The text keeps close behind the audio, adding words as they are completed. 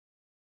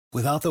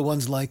Without the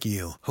ones like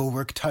you, who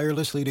work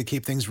tirelessly to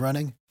keep things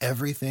running,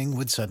 everything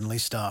would suddenly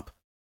stop.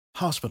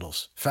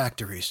 Hospitals,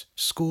 factories,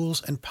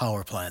 schools, and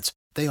power plants,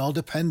 they all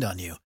depend on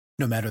you.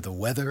 No matter the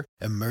weather,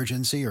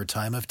 emergency, or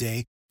time of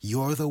day,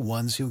 you're the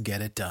ones who get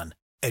it done.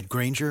 At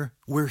Grainger,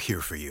 we're here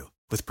for you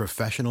with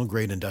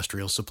professional-grade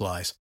industrial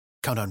supplies.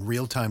 Count on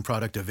real-time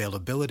product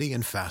availability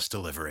and fast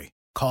delivery.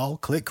 Call,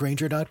 click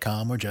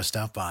Grainger.com, or just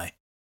stop by.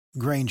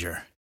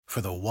 Grainger, for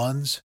the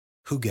ones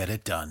who get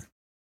it done.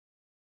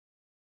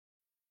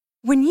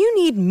 When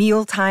you need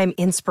mealtime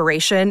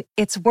inspiration,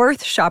 it's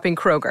worth shopping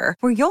Kroger,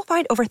 where you'll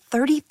find over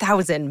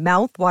 30,000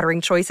 mouth-watering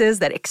choices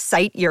that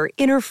excite your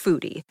inner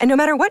foodie. And no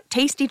matter what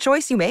tasty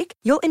choice you make,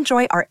 you'll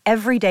enjoy our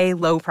everyday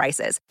low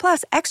prices,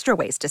 plus extra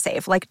ways to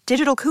save, like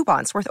digital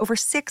coupons worth over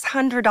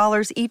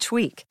 $600 each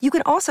week. You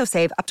can also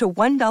save up to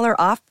 $1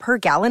 off per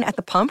gallon at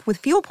the pump with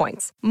fuel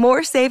points.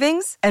 More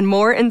savings and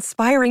more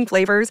inspiring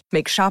flavors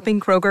make shopping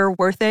Kroger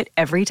worth it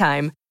every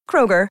time.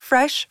 Kroger,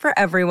 fresh for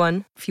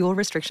everyone. Fuel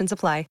restrictions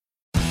apply.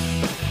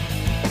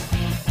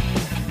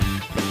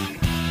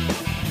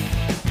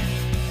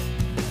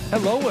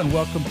 Hello and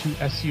welcome to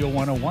SEO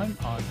 101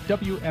 on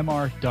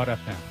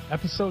WMR.FM,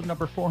 episode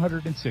number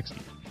 460.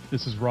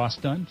 This is Ross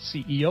Dunn,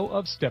 CEO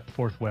of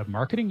Stepforth Web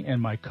Marketing,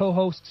 and my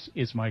co-host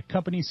is my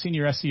company's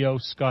senior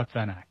SEO, Scott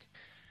Van Ack.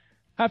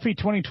 Happy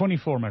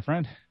 2024, my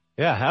friend.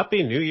 Yeah,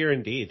 happy New Year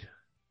indeed.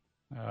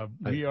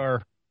 We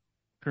are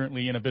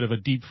currently in a bit of a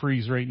deep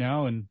freeze right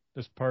now in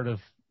this part of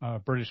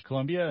British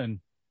Columbia,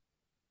 and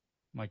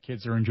my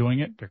kids are enjoying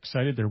it. They're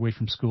excited. They're away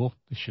from school.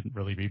 They shouldn't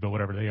really be, but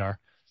whatever they are.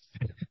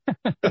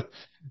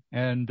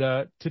 And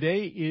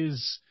today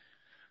is,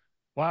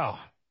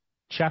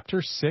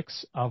 Chapter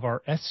 6 of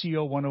our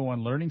SEO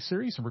 101 learning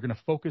series, and we're going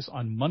to focus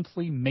on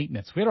monthly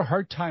maintenance. We had a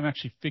hard time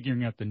actually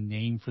figuring out the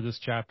name for this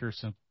chapter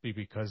simply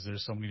because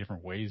there's so many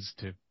different ways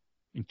to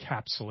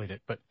encapsulate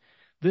it. But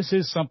this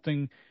is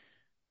something,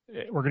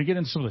 we're going to get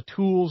into some of the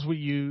tools we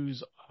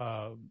use,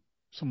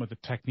 some of the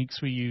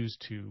techniques we use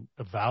to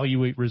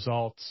evaluate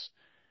results.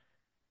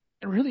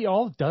 And really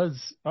all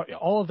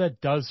of that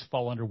does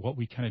fall under what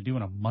we kind of do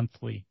on a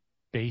monthly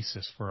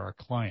basis for our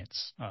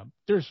clients.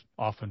 There's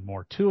often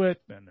more to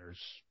it, and there's,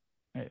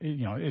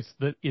 it's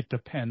the it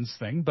depends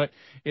thing, but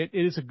it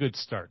is a good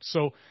start.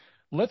 So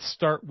let's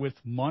start with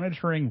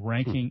monitoring,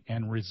 ranking,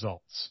 and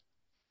results.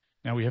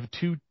 Now we have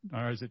two,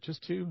 or is it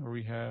just two? Or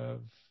we have,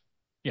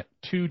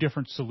 two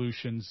different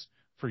solutions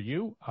for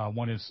you.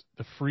 One is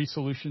the free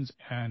solutions,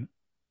 and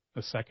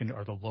the second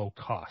are the low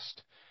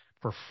cost.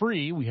 For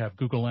free, we have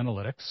Google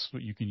Analytics,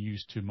 what you can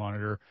use to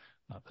monitor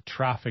the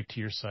traffic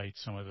to your site,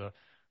 some of the,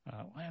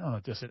 I don't know,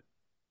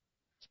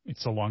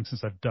 it's so long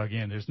since I've dug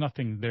in. There's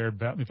nothing there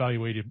about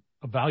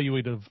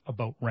evaluative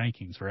about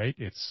rankings, right?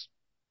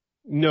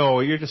 No,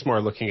 you're just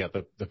more looking at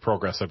the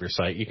progress of your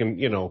site. You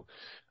can,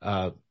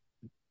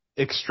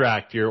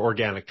 extract your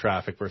organic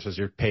traffic versus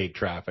your paid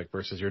traffic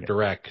versus your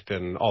direct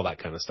and all that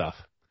kind of stuff.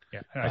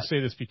 Yeah, and I say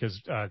this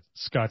because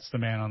Scott's the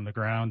man on the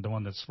ground, the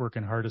one that's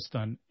working hardest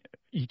on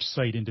each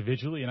site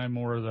individually, and I'm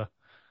more of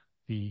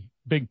the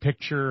big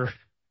picture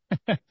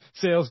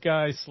sales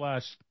guy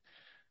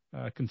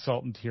 /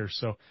 consultant here.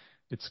 So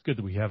it's good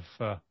that we have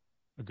a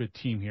good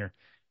team here.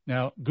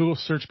 Now, Google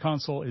Search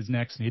Console is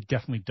next, and it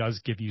definitely does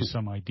give you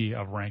some idea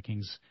of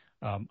rankings.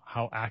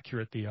 How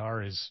accurate they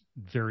are is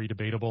very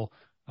debatable.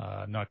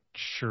 Not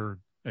sure.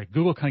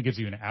 Google kind of gives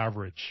you an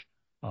average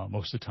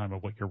most of the time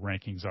of what your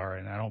rankings are,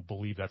 and I don't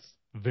believe that's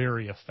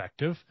very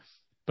effective,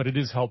 but it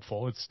is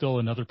helpful. It's still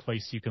another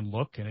place you can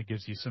look, and it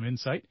gives you some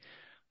insight.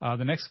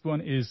 The next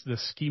one is the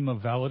Schema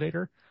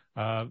Validator.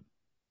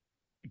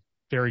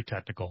 Very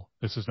technical.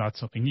 This is not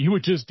something you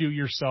would just do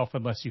yourself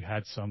unless you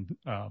had some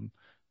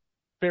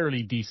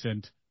fairly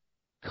decent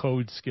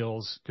code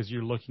skills, because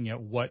you're looking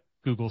at what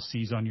Google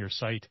sees on your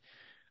site,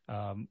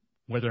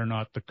 whether or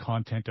not the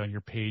content on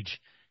your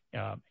page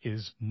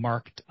is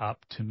marked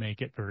up to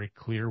make it very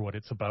clear what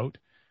it's about.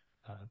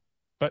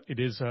 But it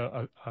is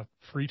a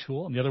free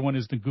tool. And the other one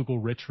is the Google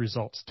Rich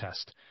Results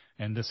Test.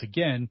 And this,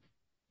 again,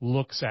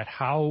 looks at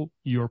how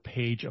your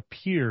page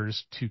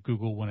appears to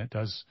Google when it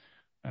does,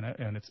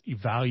 and it's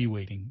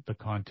evaluating the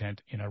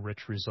content in a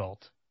rich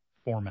result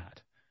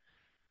format.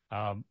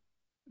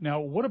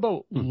 Now, what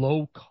about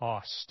low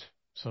cost?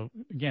 So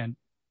again,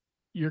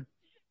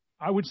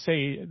 I would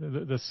say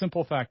the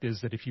simple fact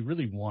is that if you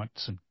really want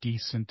some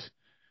decent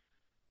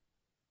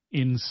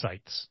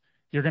insights,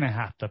 you're going to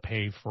have to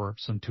pay for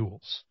some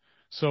tools.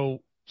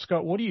 So,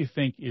 Scott, what do you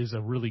think is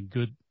a really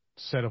good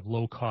set of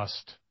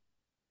low-cost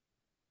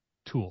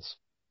tools?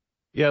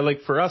 Yeah,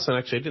 like for us, and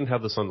actually I didn't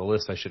have this on the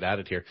list, I should add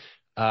it here.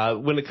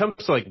 When it comes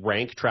to like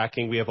rank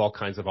tracking, we have all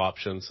kinds of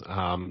options.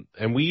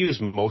 And we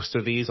use most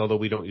of these, although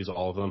we don't use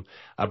all of them.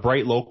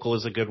 Bright Local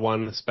is a good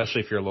one,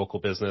 especially if you're a local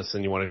business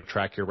and you want to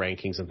track your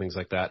rankings and things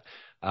like that.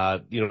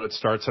 It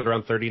starts at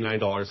around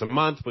 $39 a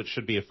month, which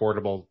should be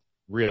affordable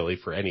really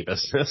for any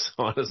business,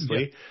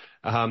 honestly.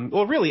 Yeah.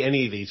 Well, really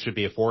any of these should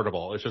be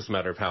affordable. It's just a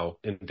matter of how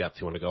in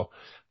depth you want to go.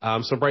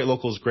 So Bright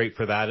Local is great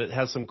for that. It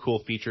has some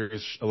cool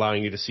features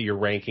allowing you to see your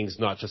rankings,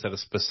 not just at a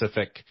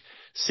specific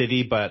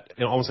city, but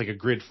in almost like a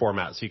grid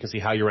format. So you can see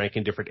how you rank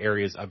in different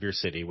areas of your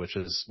city, which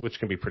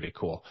can be pretty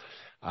cool.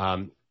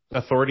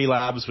 Authority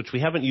Labs, which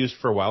we haven't used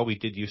for a while. We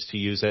did used to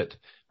use it.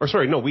 Or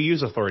sorry, no, we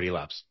use Authority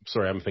Labs.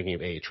 Sorry, I'm thinking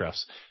of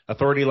Ahrefs.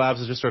 Authority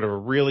Labs is just sort of a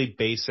really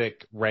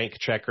basic rank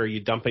checker. You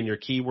dump in your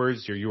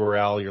keywords, your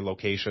URL, your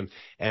location,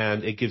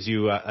 and it gives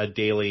you a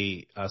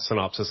daily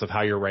synopsis of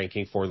how you're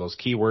ranking for those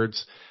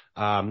keywords.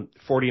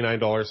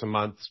 $49 a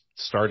month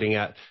starting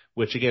at,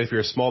 which again, if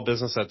you're a small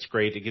business, that's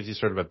great. It gives you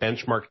sort of a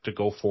benchmark to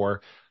go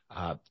for.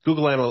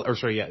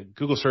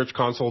 Google Search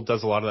Console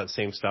does a lot of that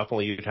same stuff,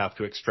 only you'd have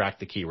to extract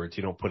the keywords.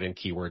 You don't put in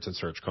keywords in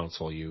Search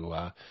Console. You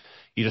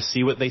just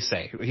see what they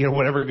say.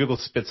 Whatever Google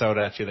spits out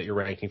at you that you're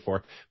ranking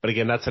for. But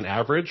again, that's an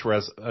average,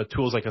 whereas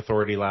tools like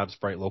Authority Labs,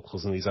 Bright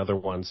Locals, and these other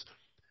ones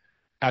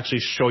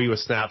actually show you a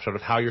snapshot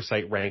of how your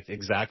site ranked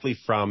exactly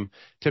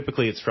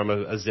typically it's from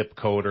a zip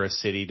code or a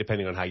city,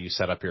 depending on how you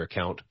set up your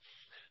account.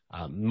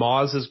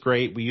 Moz is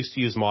great. We used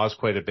to use Moz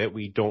quite a bit.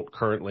 We don't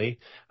currently.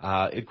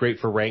 It's great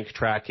for rank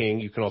tracking.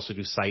 You can also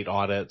do site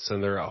audits,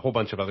 and there are a whole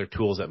bunch of other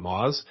tools at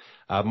Moz.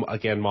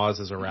 Again, Moz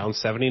is around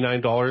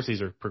 $79.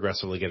 These are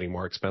progressively getting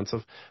more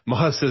expensive.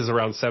 Moz is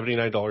around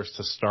 $79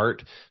 to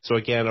start. So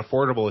again,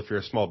 affordable if you're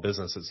a small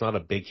business. It's not a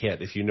big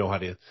hit if you know how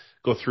to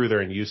go through there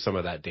and use some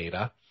of that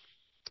data.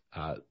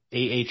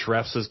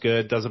 Ahrefs is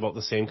good. Does about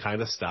the same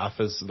kind of stuff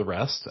as the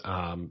rest.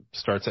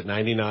 Starts at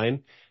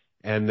 $99.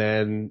 And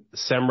then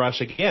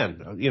SEMrush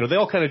again, they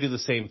all kind of do the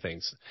same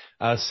things.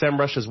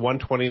 SEMrush is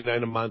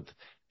 $129 a month,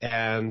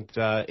 and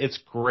it's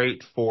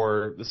great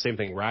for the same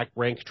thing,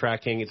 rank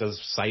tracking. It does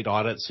site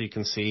audits, so you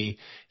can see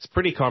it's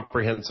pretty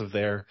comprehensive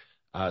there.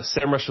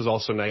 SEMrush is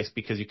also nice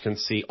because you can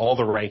see all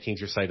the rankings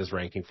your site is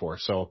ranking for.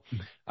 So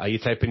you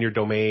type in your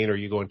domain or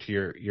you go into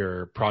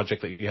your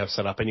project that you have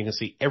set up, and you can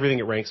see everything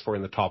it ranks for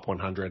in the top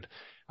 100.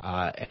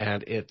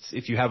 And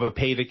if you have a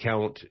paid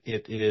account,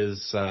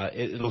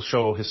 it'll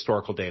show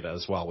historical data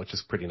as well, which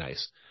is pretty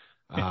nice.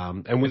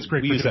 And it's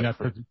great for doing that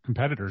for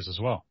competitors as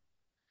well.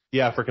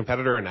 Yeah, for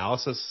competitor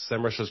analysis,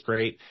 SEMrush is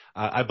great.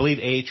 I believe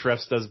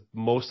Ahrefs does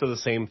most of the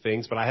same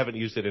things, but I haven't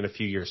used it in a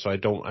few years, so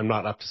I'm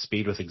not up to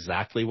speed with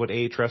exactly what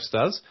Ahrefs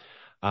does.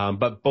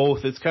 But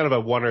both, it's kind of a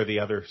one or the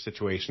other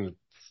situation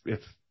if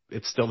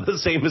it's still the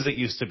same as it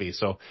used to be.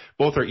 So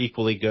both are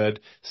equally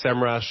good.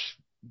 SEMrush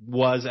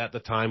was at the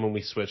time when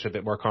we switched a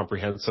bit more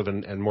comprehensive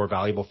and more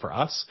valuable for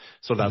us.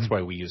 So that's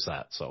why we use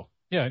that. So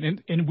yeah,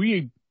 and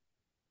we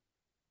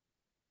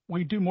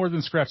do more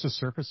than scratch the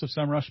surface of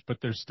SEMrush, but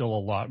there's still a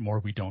lot more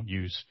we don't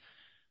use.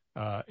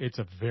 It's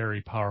a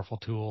very powerful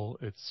tool.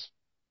 It's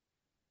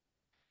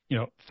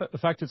the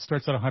fact it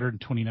starts at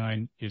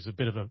 129 is a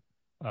bit of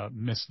a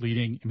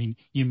misleading. I mean,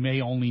 you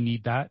may only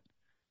need that,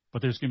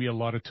 but there's going to be a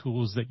lot of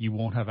tools that you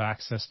won't have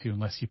access to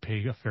unless you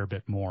pay a fair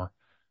bit more.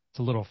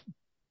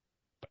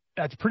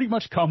 That's pretty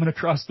much common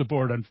across the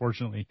board,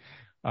 unfortunately.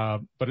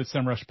 But at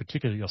SEMrush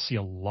particularly, you'll see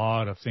a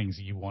lot of things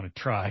that you want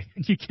to try.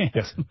 You can't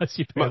unless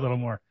you pay a little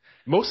more.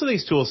 Most of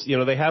these tools,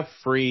 they have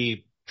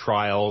free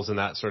trials and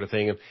that sort of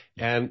thing.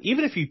 And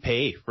even if you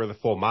pay for the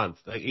full month,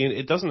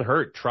 it doesn't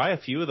hurt. Try a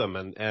few of them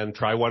and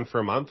try one for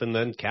a month and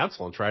then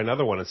cancel and try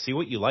another one and see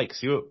what you like,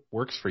 see what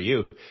works for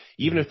you.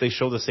 Even if they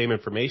show the same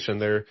information,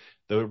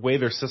 the way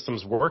their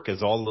systems work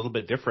is all a little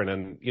bit different.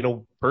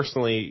 And,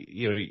 personally,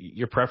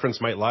 your preference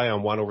might lie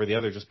on one over the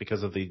other just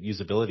because of the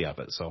usability of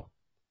it. So.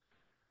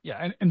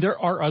 Yeah. And there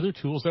are other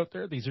tools out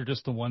there. These are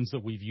just the ones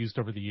that we've used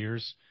over the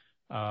years.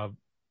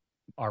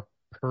 Our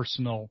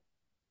personal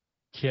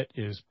kit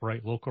is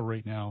Bright Local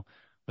right now.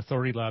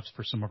 Authority Labs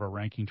for some of our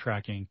ranking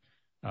tracking,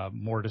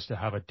 more just to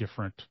have a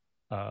different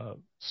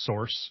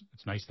source.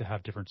 It's nice to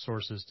have different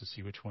sources to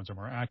see which ones are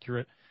more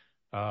accurate.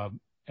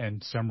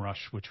 And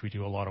SEMrush, which we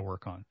do a lot of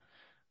work on.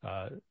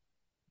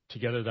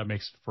 Together, that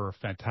makes for a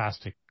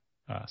fantastic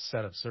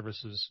set of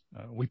services.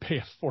 We pay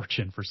a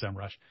fortune for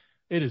SEMrush.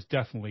 It has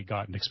definitely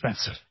gotten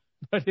expensive,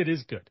 but it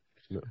is good.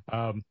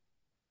 Yeah.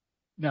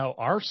 Now,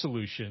 our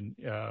solution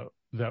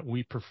that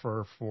we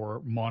prefer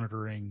for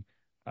monitoring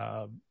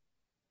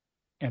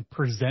and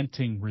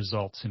presenting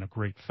results in a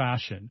great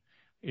fashion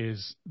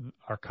is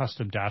our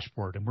custom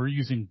dashboard. And we're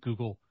using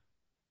Google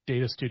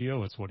Data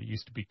Studio. It's what it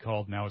used to be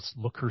called. Now it's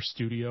Looker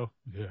Studio.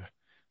 Ugh,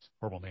 it's a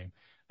horrible name.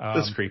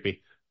 That's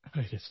creepy.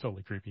 It's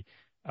totally creepy.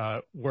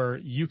 Where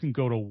you can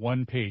go to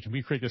one page, and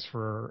we create this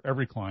for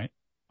every client.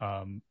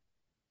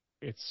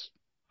 It's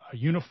a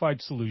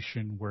unified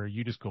solution where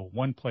you just go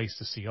one place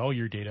to see all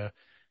your data,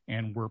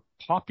 and we're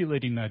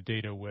populating that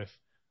data with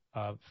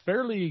I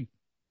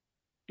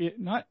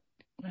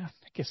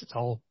guess it's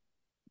all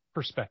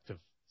perspective.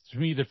 To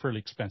me, they're fairly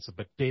expensive,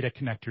 but data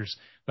connectors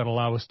that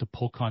allow us to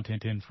pull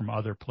content in from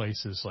other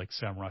places like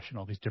SEMrush and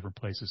all these different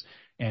places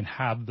and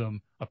have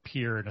them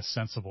appear in a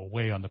sensible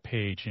way on the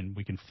page, and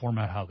we can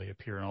format how they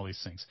appear and all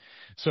these things.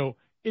 So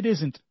it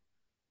isn't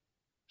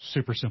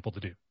super simple to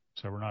do.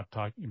 So we're not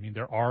talking,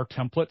 there are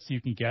templates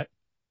you can get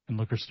in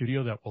Looker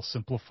Studio that will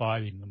simplify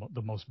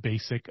the most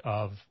basic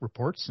of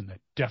reports, and I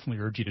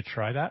definitely urge you to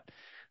try that.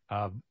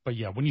 But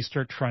yeah, when you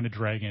start trying to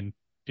drag in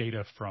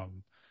data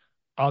from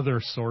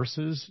other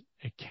sources,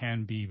 it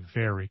can be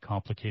very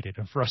complicated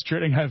and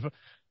frustrating.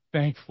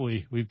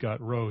 Thankfully, we've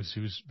got Rose,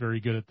 who's very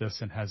good at this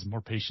and has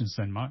more patience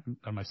than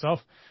myself.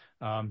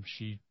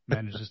 She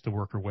manages to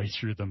work her way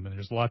through them, and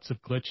there's lots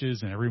of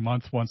glitches, and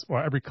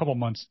every couple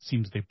months, it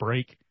seems they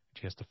break.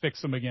 She has to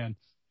fix them again.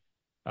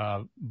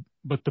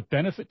 But the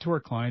benefit to our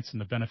clients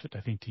and the benefit,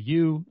 I think, to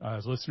you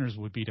as listeners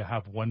would be to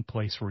have one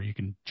place where you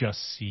can just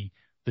see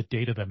the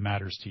data that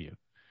matters to you.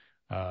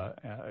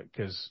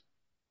 Because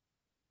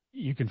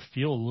you can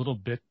feel a little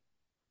bit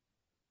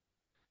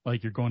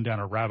like you're going down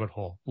a rabbit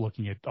hole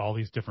looking at all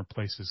these different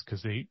places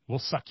because they will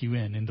suck you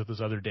into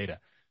this other data.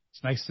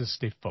 It's nice to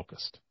stay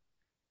focused.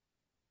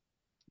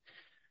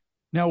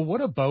 Now, what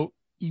about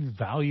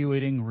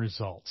evaluating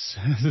results?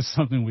 This is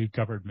something we've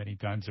covered many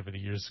times over the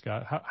years,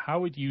 Scott. How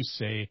would you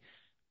say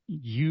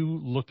you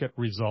look at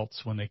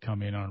results when they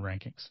come in on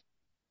rankings?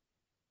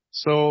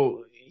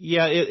 So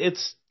yeah,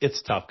 it's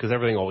tough because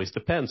everything always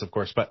depends, of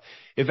course. But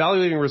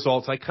evaluating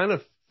results, I kind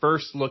of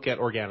first look at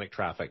organic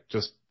traffic.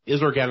 Just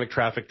is organic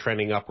traffic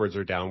trending upwards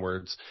or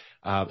downwards?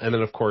 And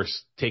then, of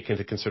course, take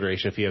into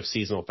consideration if you have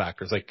seasonal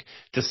factors. Like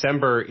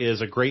December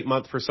is a great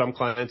month for some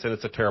clients and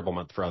it's a terrible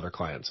month for other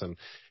clients. And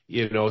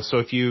so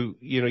if you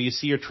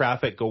see your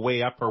traffic go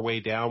way up or way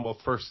down, well,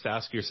 first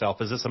ask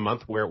yourself, is this a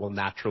month where it will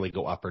naturally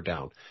go up or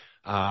down?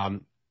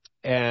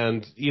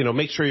 And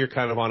make sure you're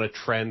kind of on a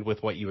trend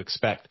with what you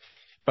expect.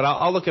 But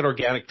I'll look at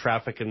organic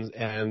traffic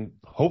and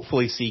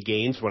hopefully see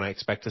gains when I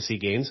expect to see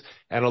gains.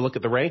 And I'll look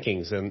at the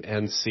rankings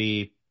and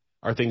see,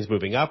 are things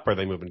moving up? Are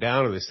they moving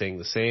down? Are they staying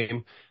the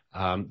same?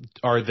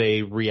 Are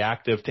they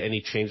reactive to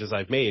any changes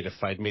I've made? If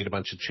I'd made a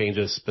bunch of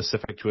changes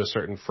specific to a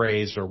certain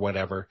phrase or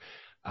whatever,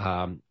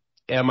 am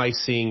I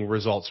seeing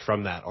results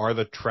from that?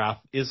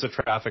 Is the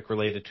traffic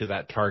related to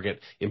that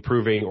target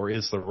improving, or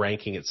is the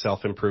ranking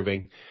itself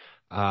improving?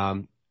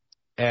 And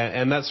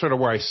that's sort of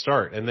where I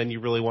start. And then you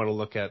really want to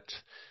look at,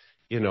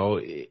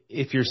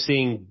 if you're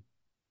seeing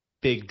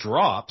big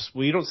drops,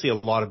 well, you don't see a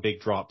lot of big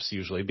drops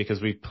usually because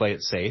we play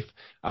it safe,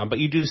 but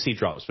you do see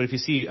drops. But if you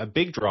see a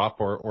big drop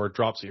or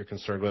drops that you're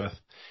concerned with,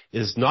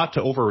 is not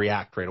to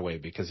overreact right away,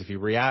 because if you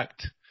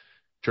react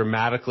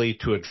dramatically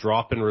to a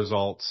drop in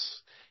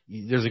results,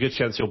 there's a good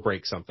chance you'll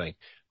break something,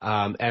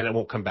 and it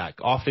won't come back.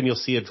 Often you'll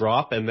see a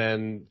drop, and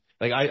then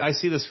I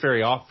see this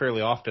fairly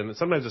often, and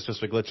sometimes it's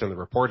just a glitch in the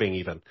reporting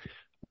even,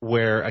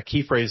 where a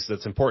key phrase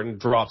that's important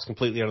drops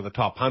completely out of the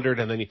top 100,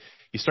 and then you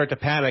start to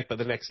panic, but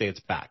the next day it's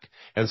back.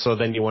 And so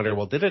then you wonder,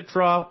 well, did it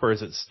drop, or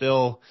is it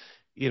still,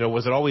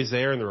 was it always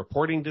there and the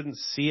reporting didn't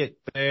see it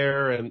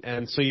there?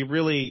 And so you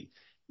really,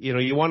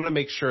 you want to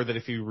make sure that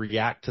if you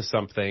react to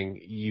something,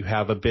 you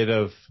have a bit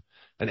of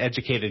an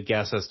educated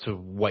guess as to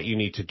what you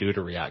need to do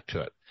to react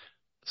to it.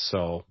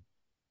 So,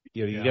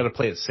 you got to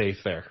play it safe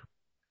there.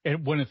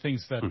 And one of the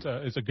things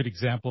that is a good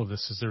example of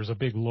this is there's a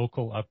big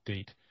local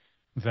update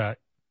that,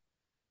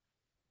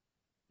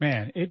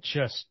 man, it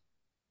just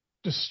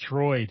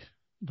destroyed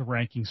the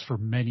rankings for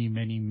many,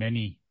 many,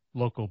 many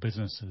local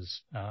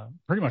businesses,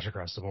 pretty much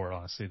across the board,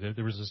 honestly.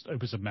 It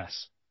was a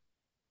mess.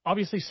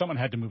 Obviously, someone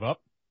had to move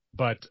up,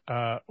 but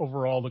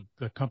overall,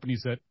 the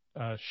companies that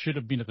should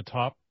have been at the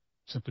top,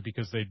 simply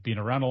because they'd been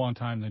around a long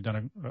time, they'd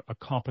done a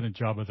competent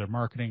job of their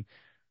marketing,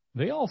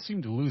 they all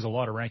seemed to lose a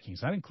lot of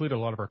rankings. That included a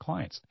lot of our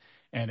clients.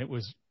 And it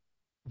was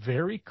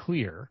very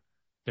clear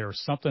there was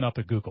something up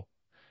at Google.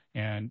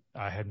 And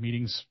I had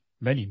many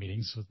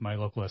meetings with my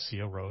local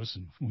SEO, Rose,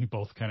 and we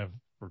both kind of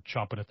were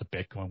chomping at the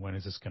bit going, when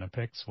is this going to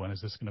fix? When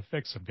is this going to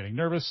fix? I'm getting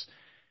nervous.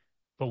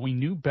 But we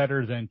knew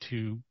better than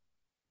to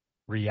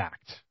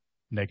react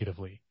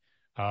negatively.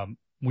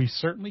 We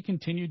certainly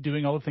continued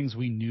doing all the things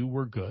we knew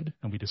were good,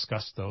 and we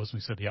discussed those. We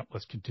said, yep,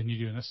 let's continue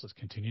doing this. Let's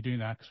continue doing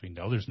that, because we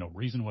know there's no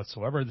reason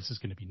whatsoever this is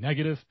going to be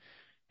negative.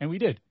 And we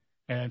did.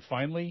 And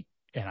finally,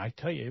 and I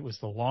tell you, it was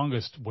the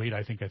longest wait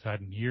I think I've had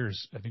in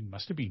years. I think it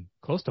must have been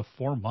close to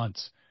 4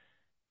 months.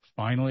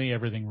 Finally,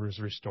 everything was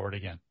restored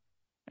again.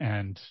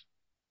 And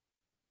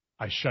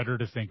I shudder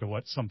to think of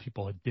what some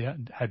people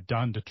had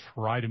done to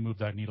try to move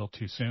that needle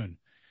too soon.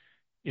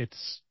 It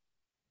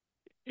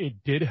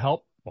did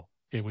help. Well,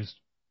 it was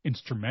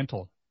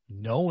instrumental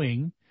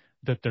knowing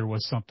that there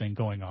was something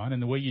going on.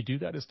 And the way you do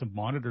that is to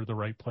monitor the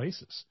right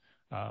places,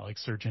 like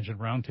Search Engine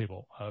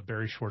Roundtable.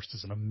 Barry Schwartz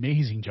does an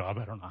amazing job.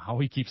 I don't know how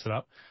he keeps it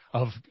up,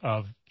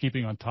 of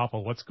keeping on top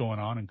of what's going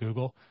on in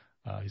Google.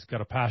 He's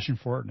got a passion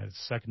for it, and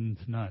it's second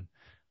to none.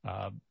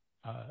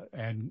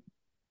 And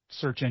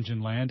Search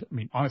Engine Land, I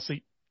mean,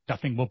 honestly,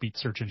 nothing will beat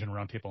Search Engine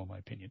Roundtable in my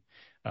opinion.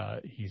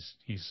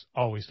 He's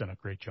always done a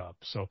great job.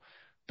 So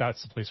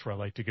that's the place where I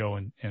like to go.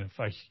 And if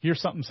I hear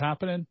something's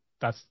happening,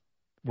 that's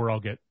where I'll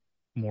get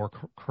more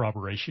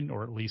corroboration,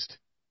 or at least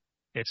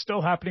it's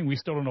still happening. We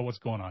still don't know what's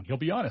going on. He'll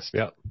be honest.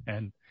 Yeah.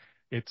 And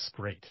it's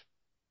great.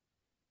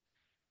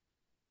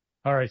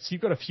 All right. So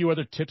you've got a few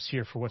other tips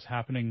here for what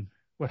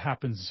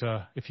happens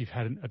if you've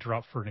had a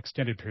drop for an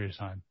extended period of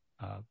time.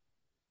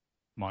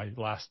 My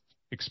last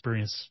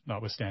experience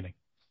notwithstanding.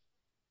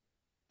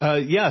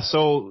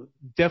 So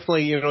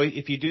definitely,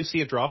 if you do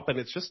see a drop and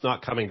it's just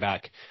not coming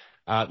back,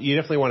 you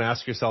definitely want to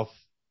ask yourself,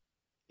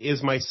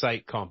 is my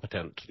site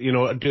competent? You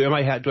know, do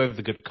I have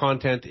the good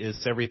content?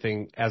 Is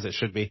everything as it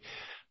should be?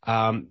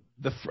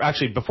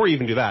 Actually, before you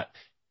even do that,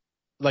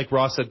 like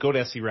Ross said, go to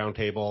SE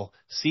Roundtable,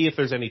 see if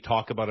there's any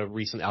talk about a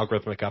recent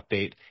algorithmic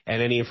update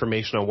and any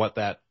information on what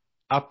that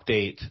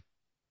update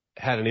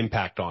had an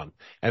impact on,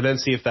 and then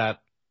see if that,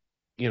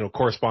 you know,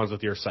 corresponds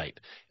with your site.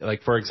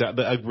 Like, for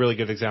example, a really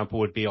good example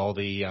would be all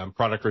the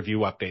product review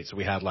updates that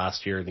we had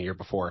last year and the year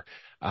before.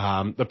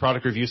 The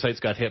product review sites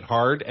got hit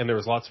hard, and there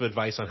was lots of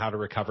advice on how to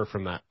recover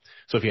from that.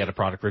 So if you had a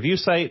product review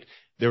site,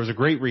 there was a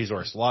great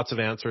resource, lots of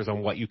answers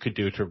on what you could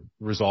do to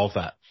resolve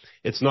that.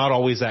 It's not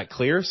always that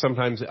clear.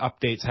 Sometimes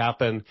updates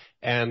happen,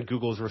 and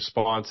Google's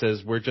response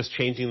is, we're just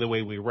changing the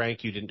way we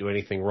rank. You didn't do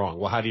anything wrong.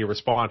 Well, how do you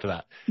respond to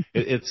that?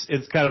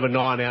 It's kind of a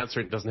non-answer.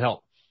 It doesn't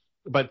help.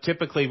 But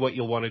typically what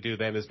you'll want to do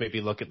then is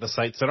maybe look at the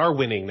sites that are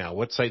winning now.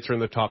 What sites are in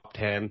the top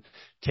 10?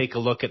 Take a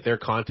look at their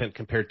content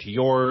compared to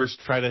yours.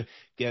 Try to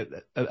get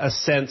a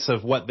sense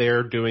of what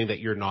they're doing that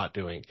you're not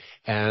doing.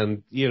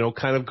 And, you know,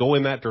 kind of go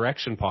in that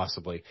direction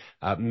possibly.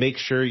 Make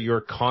sure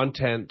your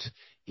content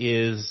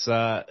is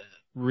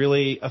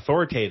really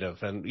authoritative.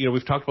 And, you know,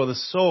 we've talked about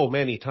this so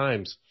many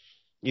times.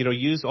 You know,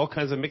 use all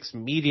kinds of mixed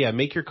media.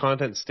 Make your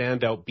content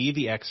stand out. Be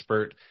the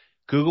expert.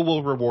 Google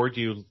will reward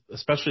you,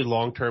 especially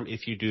long term,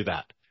 if you do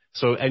that.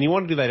 So, and you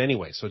want to do that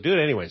anyway, so do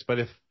it anyways. But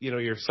if, you know,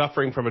 you're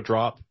suffering from a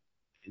drop,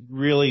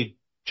 really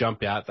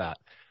jump at that.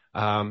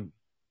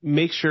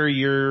 Make sure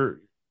your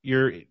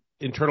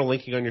internal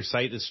linking on your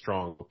site is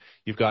strong.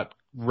 You've got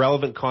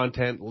relevant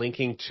content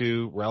linking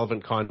to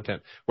relevant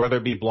content, whether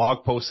it be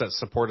blog posts that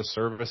support a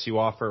service you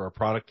offer or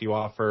product you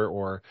offer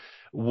or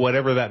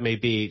whatever that may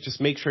be.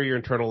 Just make sure your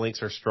internal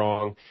links are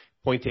strong,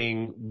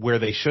 pointing where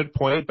they should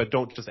point, but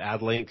don't just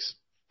add links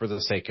for the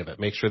sake of it.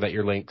 Make sure that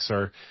your links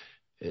are,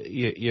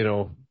 you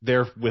know,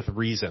 there with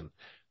reason.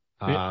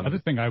 The other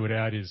thing I would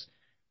add is,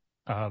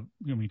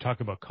 when you talk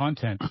about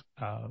content,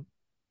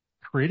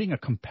 creating a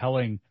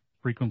compelling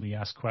frequently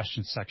asked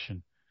questions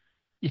section,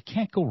 you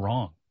can't go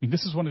wrong. I mean,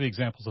 this is one of the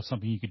examples of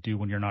something you could do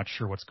when you're not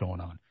sure what's going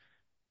on.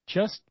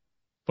 Just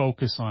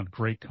focus on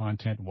great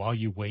content while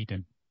you wait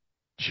and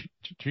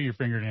chew your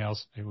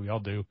fingernails. We all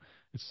do.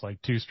 It's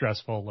like too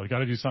stressful. I got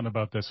to do something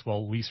about this.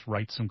 Well, at least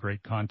write some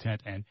great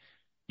content, and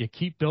you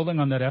keep building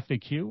on that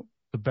FAQ,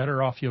 the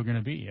better off you're going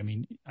to be. I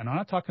mean, and I'm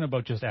not talking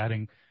about just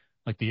adding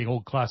like the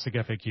old classic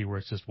FAQ where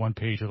it's just one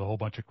page with a whole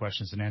bunch of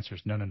questions and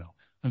answers. No.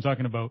 I'm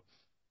talking about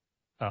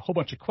a whole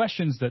bunch of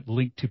questions that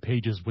link to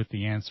pages with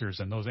the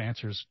answers, and those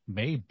answers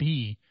may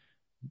be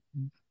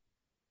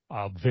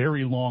a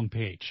very long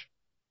page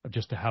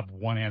just to have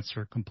one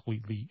answer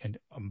completely and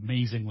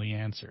amazingly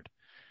answered.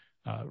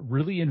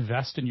 Really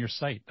invest in your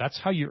site. That's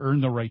how you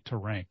earn the right to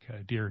rank.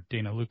 Dear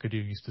Dana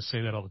Lucadou used to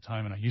say that all the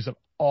time, and I use it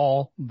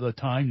all the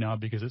time now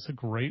because it's a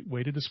great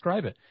way to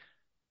describe it.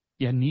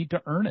 You need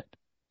to earn it.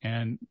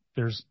 And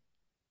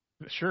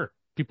sure,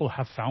 people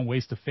have found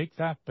ways to fake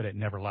that, but it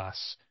never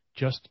lasts.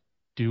 Just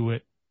do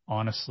it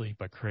honestly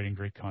by creating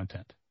great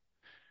content.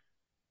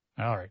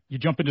 All right. You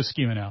jump into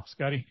schema now,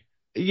 Scotty.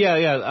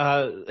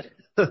 Yeah.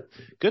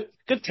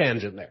 Good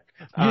tangent there.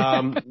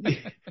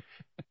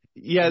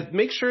 Yeah,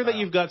 make sure that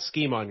you've got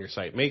schema on your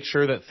site. Make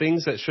sure that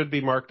things that should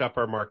be marked up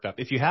are marked up.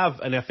 If you have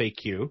an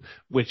FAQ,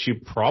 which you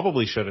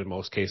probably should in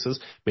most cases,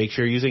 make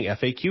sure you're using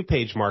FAQ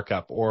page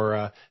markup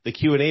or the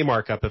Q&A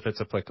markup if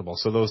it's applicable.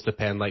 So those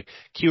depend. Like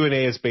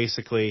Q&A is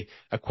basically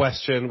a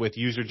question with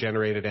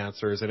user-generated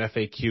answers, and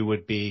FAQ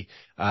would be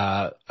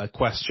a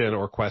question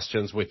or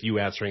questions with you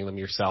answering them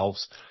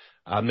yourselves.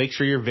 Make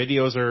sure your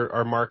videos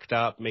are marked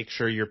up. Make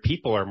sure your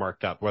people are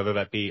marked up, whether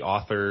that be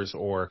authors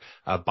or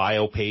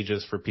bio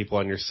pages for people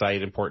on your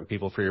site, important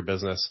people for your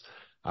business.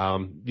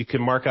 You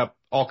can mark up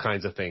all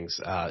kinds of things.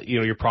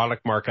 Your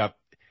product markup.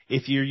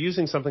 If you're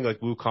using something like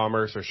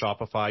WooCommerce or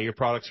Shopify, your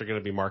products are going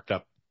to be marked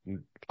up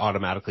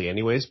automatically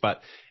anyways.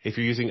 But if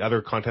you're using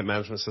other content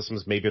management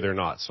systems, maybe they're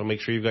not. So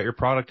make sure you've got your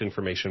product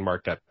information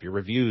marked up, your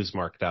reviews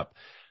marked up.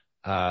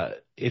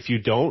 If you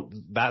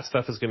don't, that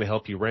stuff is going to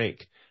help you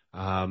rank.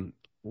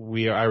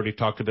 I already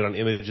talked a bit on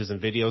images and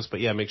videos,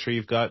 but yeah, make sure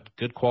you've got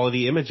good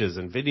quality images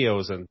and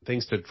videos and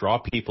things to draw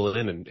people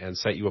in and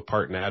set you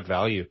apart and add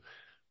value.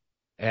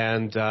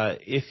 And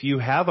if you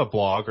have a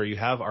blog or you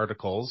have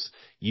articles,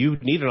 you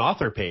need an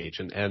author page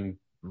and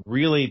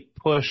really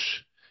push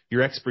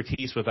your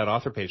expertise with that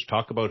author page.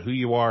 Talk about who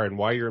you are and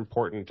why you're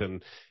important,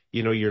 and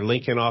you're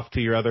linking off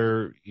to your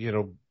other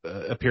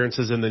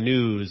appearances in the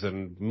news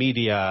and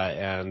media,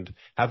 and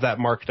have that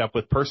marked up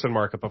with person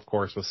markup, of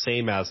course, with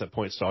same as that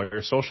points to all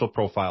your social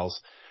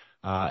profiles.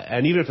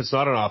 And even if it's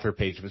not an author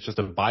page, if it's just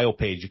a bio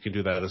page, you can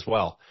do that as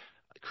well.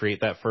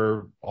 Create that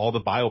for all the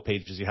bio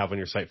pages you have on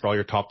your site for all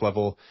your top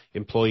level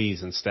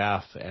employees and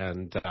staff.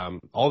 And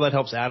all that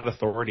helps add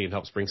authority and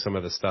helps bring some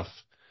of this stuff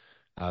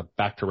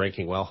back to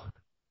ranking well.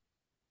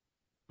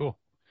 Cool.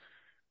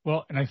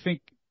 Well, and I think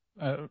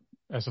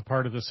as a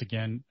part of this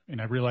again, and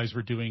I realize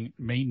we're doing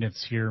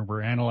maintenance here,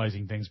 we're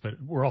analyzing things, but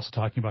we're also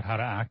talking about how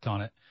to act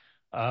on it.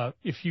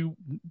 If you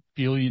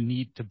feel you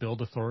need to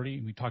build authority,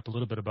 we talked a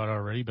little bit about it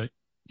already, but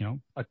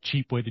A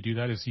cheap way to do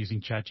that is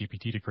using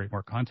ChatGPT to create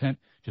more content.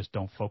 Just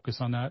don't focus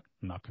on that.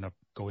 I'm not going to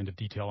go into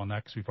detail on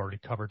that because we've already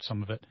covered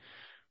some of it.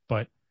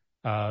 But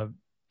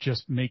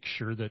just make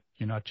sure that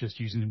you're not just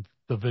using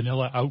the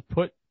vanilla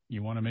output.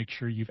 You want to make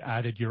sure you've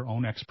added your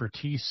own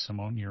expertise,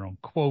 your own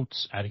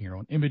quotes, adding your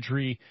own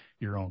imagery,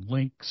 your own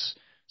links,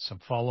 some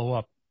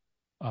follow-up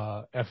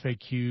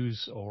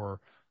FAQs or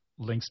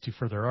links to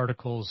further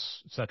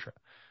articles, etc.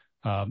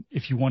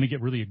 If you want to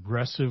get really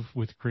aggressive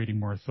with creating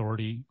more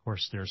authority, of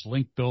course, there's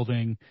link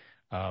building,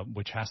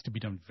 which has to be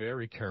done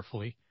very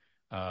carefully.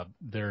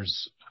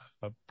 There's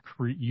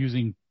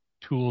using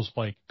tools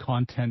like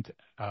Content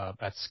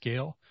at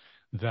Scale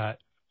that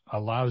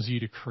allows you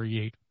to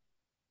create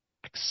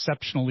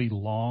exceptionally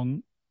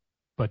long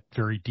but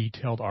very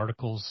detailed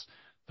articles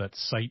that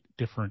cite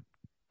different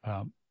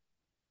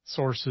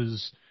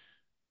sources,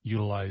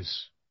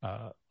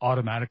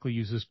 automatically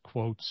uses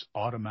quotes,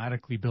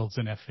 automatically builds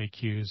in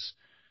FAQs.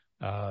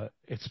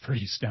 It's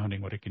pretty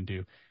astounding what it can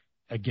do.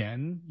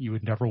 Again, you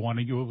would never want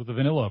to go with the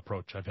vanilla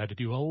approach. I've had to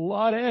do a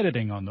lot of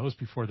editing on those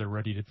before they're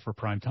ready for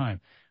prime time.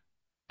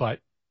 But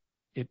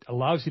it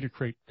allows you to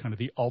create kind of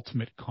the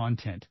ultimate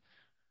content,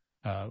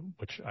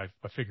 which I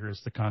figure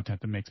is the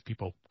content that makes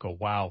people go,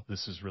 wow,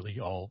 this is really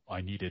all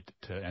I needed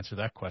to answer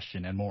that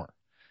question and more.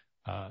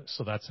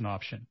 So that's an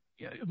option.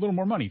 Yeah, a little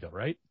more money, though,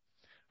 right?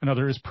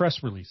 Another is press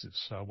releases.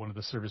 One of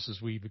the services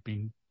we've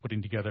been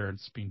putting together, and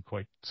it's been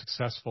quite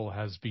successful,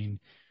 has been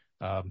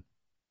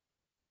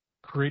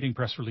creating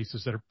press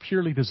releases that are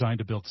purely designed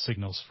to build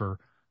signals for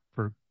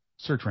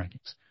search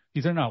rankings.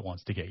 These are not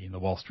ones to get you in the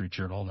Wall Street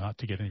Journal, not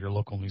to get in your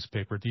local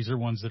newspaper. These are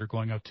ones that are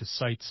going out to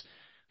sites.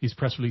 These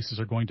press releases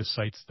are going to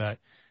sites that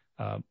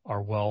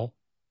are well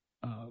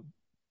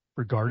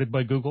regarded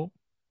by Google,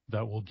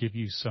 that will give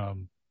you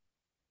some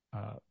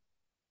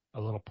a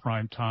little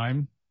prime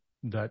time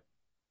that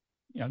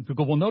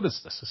Google will notice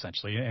this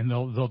essentially, and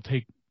they'll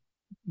take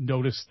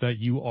notice that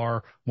you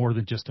are more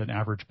than just an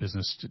average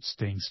business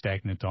staying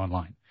stagnant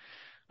online,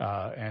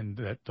 and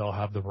that they'll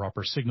have the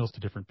proper signals to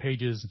different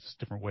pages,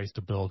 different ways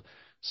to build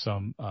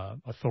some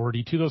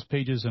authority to those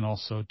pages, and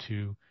also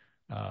to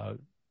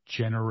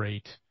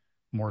generate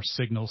more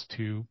signals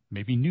to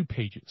maybe new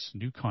pages,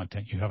 new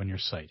content you have on your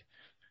site.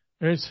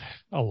 There's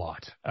a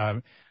lot.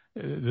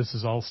 This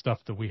is all stuff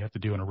that we have to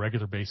do on a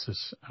regular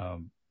basis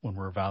when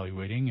we're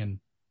evaluating and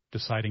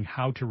deciding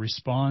how to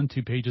respond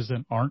to pages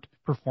that aren't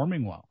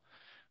performing well,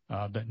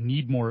 that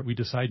need more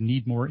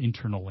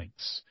internal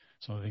links.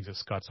 Some of the things that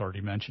Scott's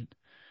already mentioned.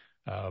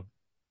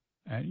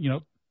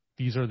 And,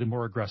 these are the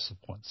more aggressive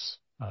ones.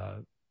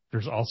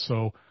 There's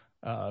also,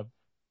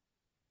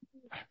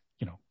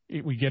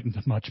 we get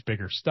into much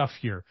bigger stuff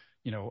here,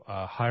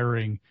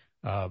 hiring,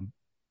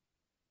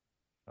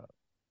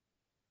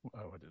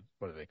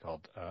 what are they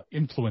called?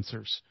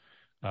 Influencers.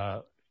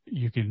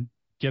 You can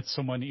get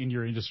someone in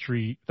your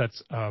industry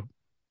that's,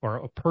 or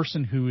a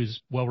person who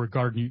is well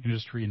regarded in your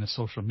industry in a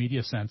social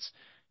media sense,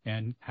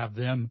 and have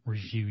them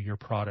review your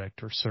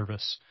product or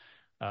service.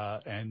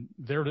 And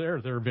they're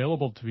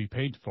available to be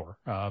paid for.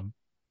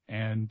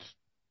 And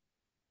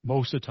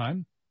most of the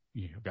time,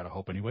 you've got to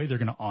hope anyway, they're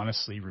going to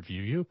honestly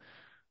review you.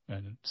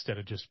 And instead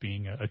of just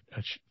being a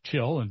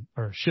shill,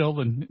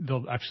 and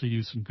they'll actually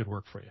do some good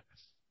work for you.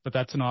 But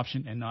that's an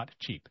option and not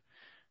cheap.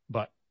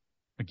 But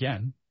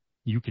again,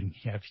 you can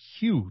have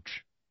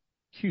huge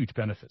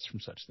benefits from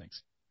such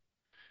things.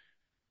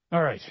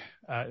 All right.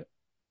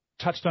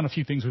 Touched on a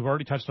few things we've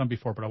already touched on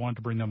before, but I wanted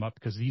to bring them up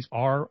because these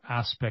are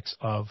aspects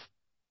of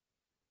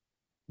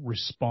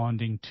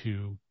responding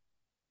to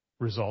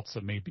results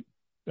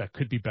that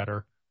could be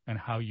better, and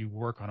how you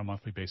work on a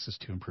monthly basis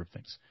to improve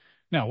things.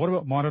 Now, what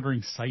about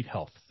monitoring site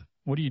health?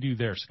 What do you do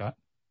there, Scott?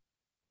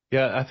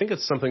 Yeah, I think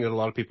it's something that a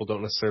lot of people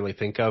don't necessarily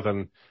think of,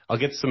 and I'll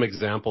get some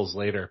examples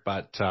later.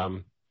 But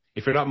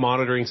if you're not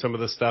monitoring some of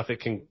this stuff, it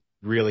can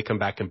really come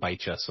back and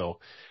bite you. So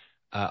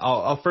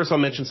I'll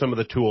mention some of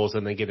the tools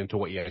and then get into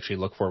what you actually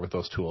look for with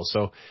those tools.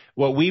 So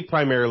what we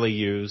primarily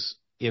use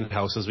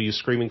in-house is we use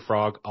Screaming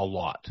Frog a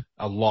lot.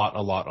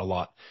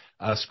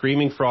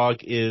 Screaming Frog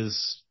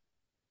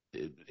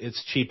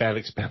it's cheap and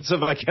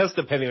expensive, I guess,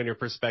 depending on your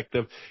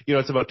perspective.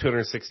 It's about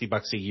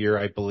 $260 a year,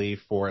 I believe,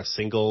 for a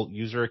single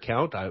user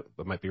account. I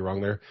might be wrong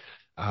there.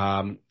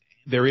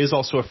 There is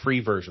also a free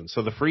version.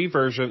 So the free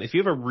version, if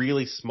you have a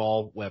really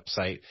small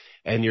website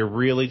and you're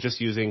really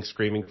just using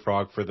Screaming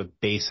Frog for the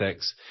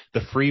basics,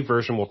 the free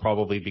version will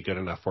probably be good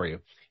enough for you.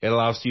 It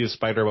allows you to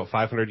spider about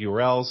 500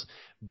 URLs,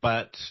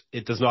 but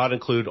it does not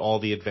include all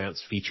the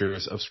advanced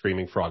features of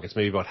Screaming Frog. It's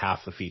maybe about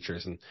half the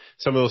features. And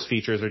some of those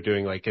features are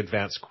doing like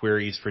advanced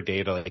queries for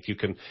data. Like you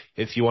can,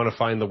 if you want to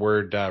find the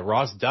word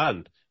Ross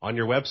Dunn on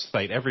your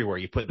website everywhere,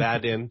 you put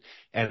that in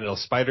and it'll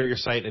spider your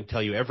site and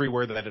tell you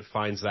everywhere that it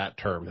finds that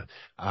term.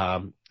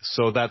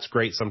 So that's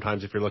great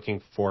sometimes if you're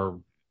looking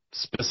for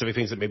specific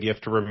things that maybe you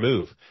have to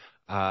remove.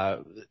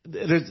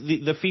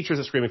 The features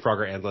of Screaming Frog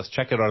are endless.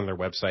 Check it out on their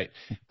website.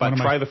 But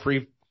try the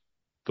free.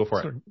 Go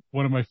for it.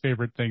 One of my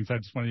favorite things, I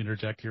just want to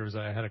interject here, is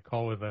I had a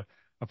call with a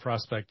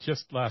prospect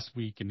just last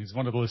week, and he's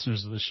one of the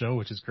listeners of the show,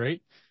 which is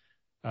great.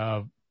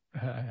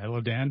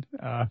 Hello, Dan.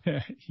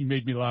 He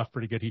made me laugh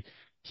pretty good.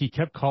 He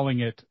kept calling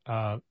it,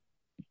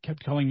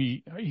 kept telling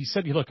me, he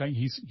said, look,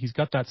 he's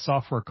got that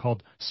software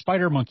called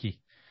Spider Monkey.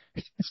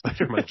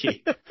 Spider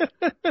Monkey.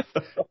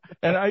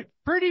 And I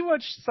pretty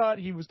much thought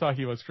he was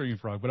talking about Screaming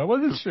Frog, but I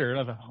wasn't sure. And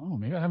I thought, oh,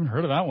 maybe I haven't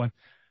heard of that one.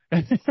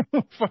 And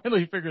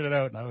finally figured it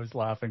out, and I was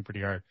laughing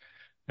pretty hard.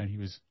 And he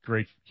was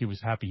great. He was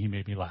happy he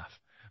made me laugh.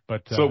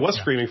 But so it was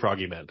Screaming Frog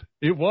you meant?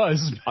 It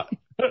was.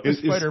 Is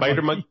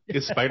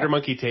Spider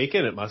Monkey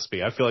taken? It must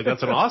be. I feel like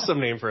that's an awesome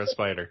name for a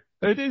spider.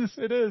 It is.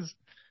 It is.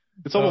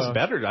 It's almost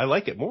better. I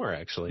like it more,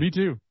 actually. Me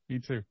too.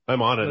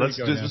 I'm on it. Let's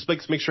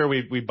just make sure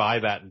we buy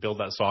that and build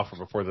that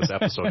software before this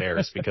episode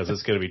airs, because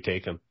it's going to be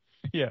taken.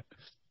 Yeah.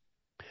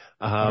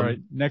 All right.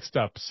 Next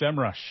up,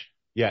 SEMrush.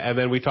 Yeah, and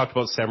then we talked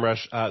about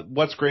SEMrush.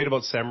 What's great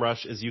about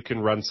SEMrush is you can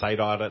run site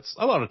audits.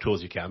 A lot of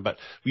tools you can, but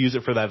we use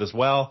it for that as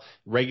well.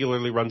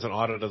 Regularly runs an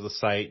audit of the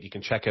site. You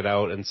can check it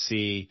out and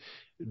see,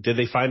 did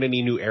they find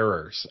any new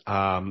errors?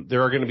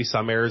 There are going to be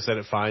some errors that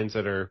it finds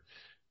that are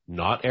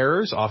not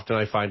errors. Often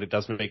I find it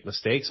doesn't make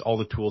mistakes. All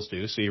the tools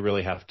do. So you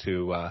really have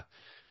to,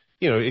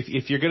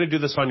 if you're going to do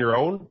this on your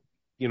own,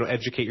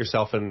 educate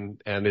yourself,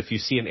 and if you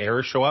see an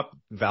error show up,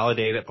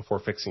 validate it before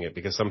fixing it,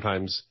 because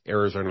sometimes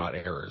errors are not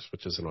errors,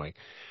 which is annoying.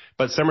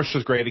 But SEMrush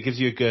is great. It gives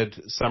you a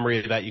good summary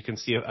of that. You can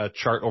see a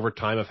chart over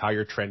time of how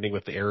you're trending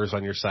with the errors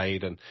on your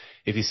site. And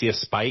if you see a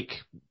spike,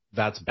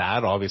 that's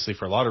bad, obviously,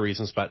 for a lot of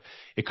reasons, but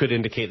it could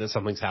indicate that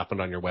something's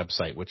happened on your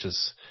website, which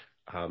is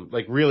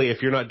really,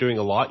 if you're not doing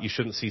a lot, you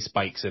shouldn't see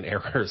spikes and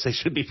errors. They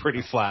should be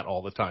pretty flat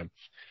all the time.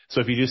 So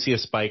if you do see a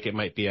spike, it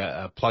might be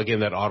a plugin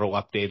that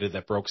auto-updated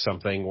that broke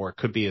something, or it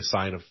could be a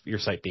sign of your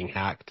site being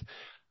hacked.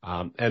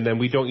 And then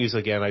we don't use,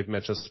 again, I've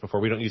mentioned this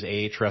before, we don't use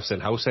Ahrefs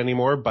in-house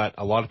anymore, but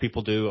a lot of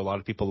people do. A lot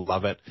of people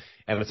love it,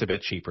 and it's a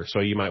bit cheaper. So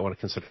you might want to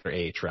consider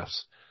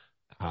Ahrefs.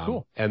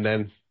 Cool. And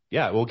then,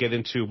 we'll get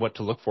into what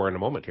to look for in a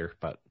moment here.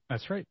 But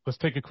that's right. Let's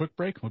take a quick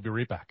break. We'll be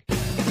right back.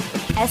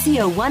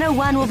 SEO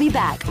 101 will be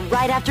back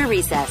right after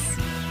recess.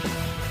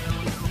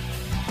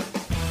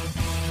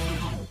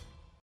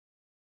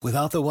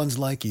 Without the ones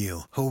like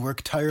you, who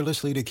work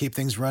tirelessly to keep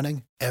things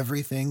running,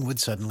 everything would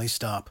suddenly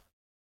stop.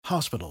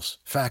 Hospitals,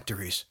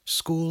 factories,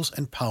 schools,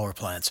 and power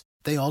plants,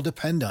 they all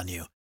depend on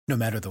you. No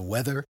matter the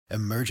weather,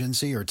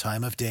 emergency, or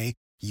time of day,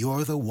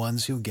 you're the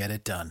ones who get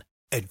it done.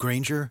 At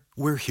Grainger,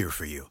 we're here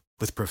for you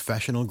with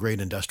professional-grade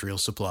industrial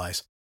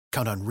supplies.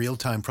 Count on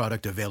real-time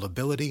product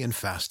availability and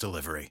fast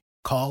delivery.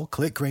 Call,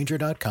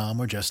 clickgrainger.com,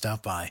 or just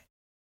stop by.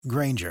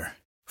 Grainger,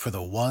 for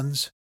the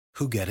ones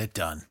who get it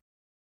done.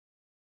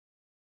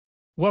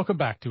 Welcome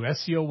back to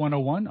SEO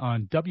 101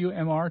 on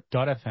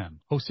WMR.FM,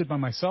 hosted by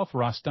myself,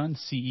 Ross Dunn,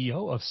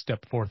 CEO of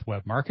Stepforth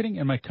Web Marketing,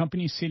 and my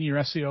company's senior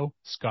SEO,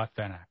 Scott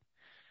Van Ack.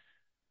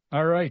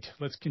 All right,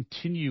 let's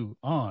continue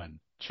on.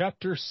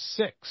 Chapter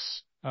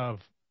 6 of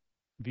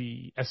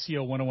the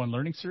SEO 101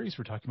 learning series.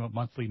 We're talking about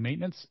monthly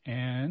maintenance,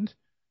 and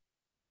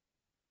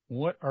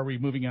what are we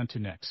moving on to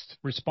next?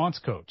 Response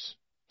codes.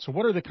 So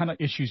what are the kind of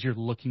issues you're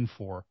looking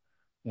for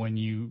when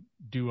you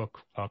do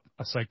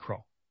a site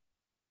crawl?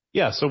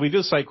 Yeah, so we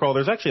do site crawl.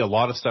 There's actually a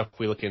lot of stuff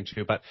we look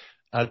into, but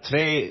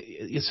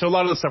today, so a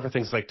lot of the stuff are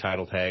things like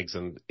title tags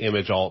and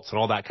image alts and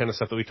all that kind of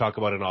stuff that we talk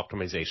about in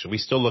optimization. We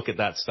still look at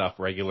that stuff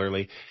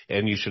regularly,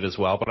 and you should as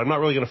well, but I'm not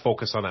really going to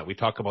focus on that. We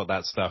talk about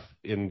that stuff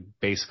in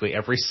basically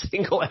every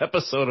single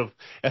episode of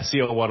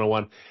SEO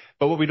 101.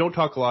 But what we don't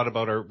talk a lot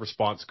about are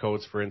response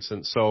codes, for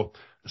instance. So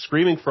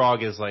Screaming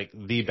Frog is like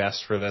the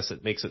best for this.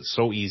 It makes it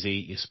so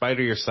easy. You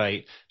spider your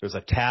site. There's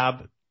a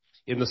tab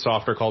in the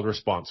software called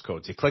response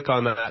codes. You click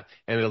on that,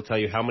 and it'll tell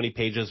you how many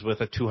pages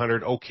with a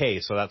 200 OK.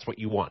 So that's what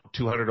you want.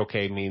 200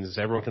 OK means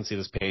everyone can see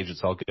this page.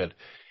 It's all good.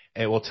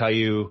 It will tell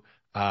you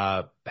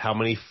how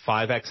many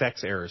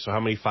 5XX errors, so how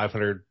many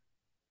 500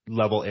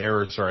 level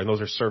errors are, and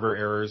those are server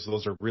errors.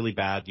 Those are really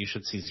bad. You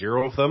should see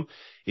 0 of them.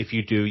 If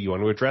you do, you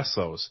want to address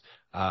those.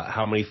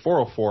 How many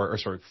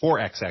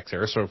 4XX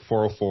errors, so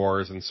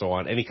 404s and so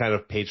on, any kind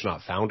of page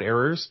not found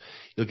errors.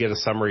 You'll get a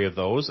summary of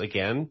those.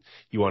 Again,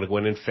 you want to go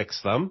in and fix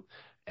them.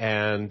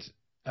 And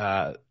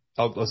I'll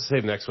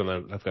save the next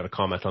one. I've got a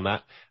comment on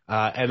that.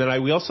 And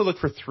then we also look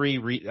for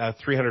 300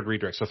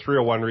 redirects. So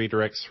 301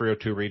 redirects,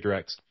 302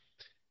 redirects.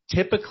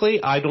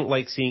 Typically, I don't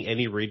like seeing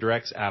any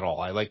redirects at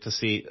all. I like to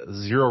see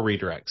 0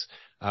 redirects.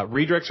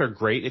 Redirects are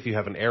great if you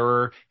have an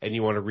error and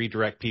you want to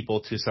redirect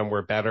people to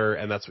somewhere better,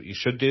 and that's what you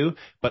should do.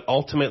 But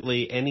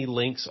ultimately, any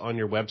links on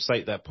your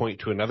website that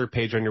point to another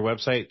page on your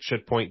website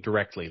should point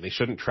directly. They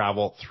shouldn't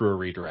travel through a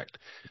redirect.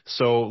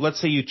 So let's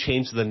say you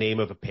change the name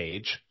of a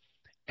page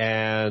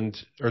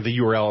or the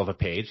URL of a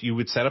page. You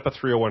would set up a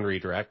 301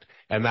 redirect,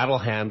 and that'll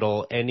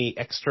handle any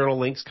external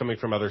links coming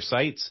from other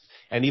sites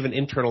and even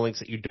internal links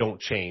that you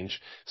don't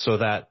change, so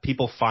that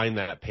people find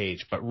that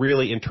page. But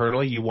really,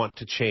 internally, you want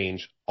to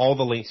change all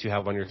the links you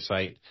have on your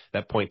site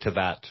that point to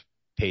that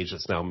page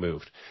that's now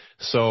moved.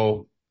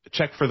 So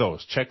check for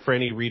those. Check for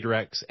any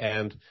redirects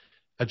and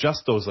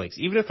adjust those links.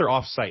 Even if they're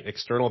off-site,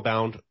 external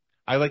bound,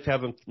 I like to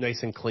have them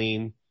nice and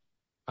clean.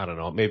 I don't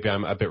know. Maybe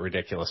I'm a bit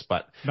ridiculous,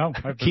 but no,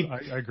 I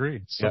agree.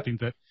 It's something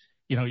that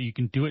you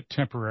can do it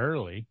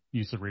temporarily,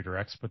 use the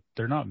redirects, but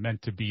they're not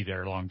meant to be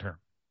there long term.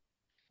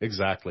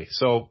 Exactly.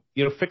 So,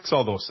 fix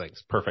all those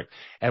things. Perfect.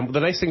 And the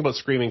nice thing about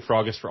Screaming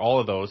Frog is for all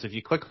of those, if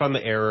you click on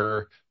the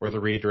error or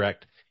the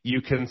redirect,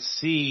 you can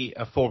see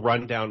a full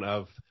rundown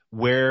of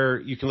where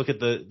you can look at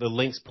the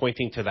links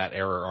pointing to that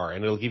error are,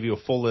 and it'll give you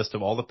a full list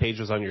of all the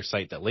pages on your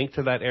site that link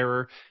to that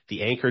error,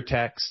 the anchor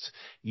text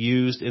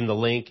used in the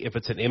link. If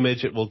it's an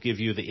image, it will give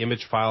you the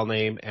image file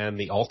name and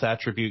the alt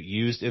attribute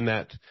used in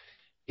that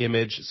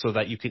image so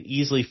that you can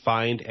easily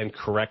find and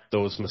correct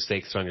those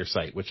mistakes on your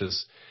site, which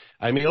is,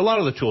 a lot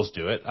of the tools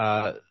do it.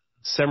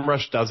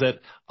 SEMrush does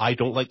it. I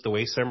don't like the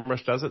way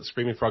SEMrush does it.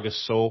 Screaming Frog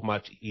is so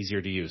much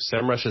easier to use.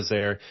 SEMrush is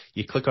there.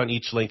 You click on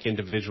each link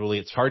individually.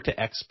 It's hard to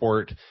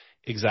export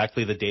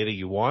exactly the data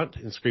you want.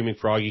 In Screaming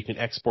Frog, you can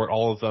export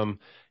all of them.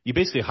 You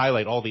basically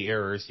highlight all the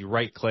errors. You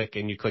right click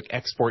and you click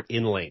export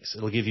in links.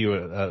 It'll give you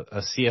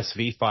a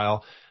CSV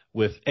file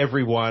with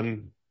every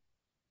one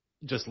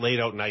just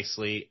laid out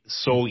nicely.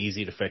 So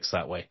easy to fix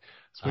that way.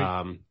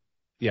 Sweet.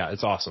 Yeah,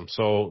 it's awesome.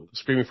 So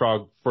Screaming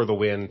Frog for the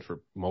win for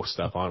most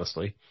stuff,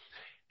 honestly.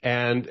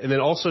 And then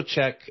also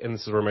check, and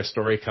this is where my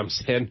story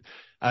comes in,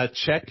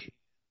 check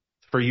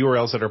for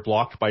URLs that are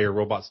blocked by your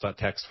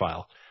robots.txt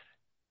file.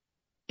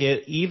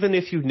 Even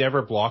if you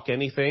never block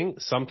anything,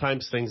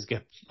 sometimes things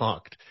get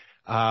blocked.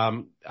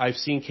 I've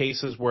seen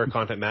cases where a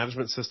content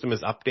management system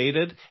is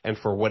updated, and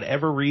for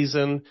whatever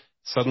reason,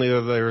 suddenly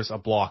there's a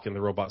block in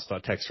the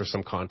robots.txt for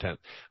some content.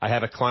 I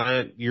had a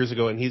client years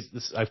ago, and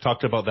I've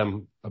talked about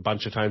them a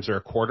bunch of times. They're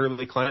a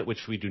quarterly client,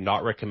 which we do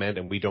not recommend,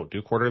 and we don't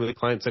do quarterly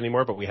clients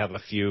anymore, but we have a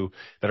few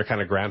that are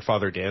kind of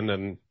grandfathered in,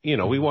 and,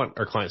 we want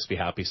our clients to be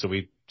happy, so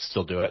we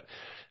still do it.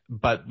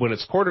 But when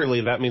it's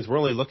quarterly, that means we're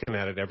only looking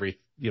at it every,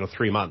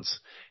 3 months.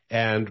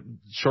 And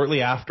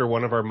shortly after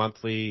one of our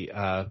monthly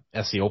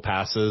SEO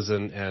passes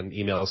and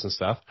emails and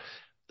stuff,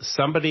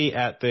 somebody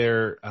at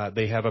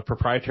they have a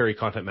proprietary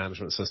content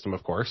management system,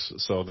 of course.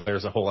 So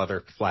there's a whole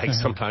other flag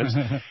sometimes.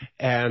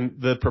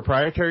 And the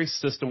proprietary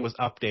system was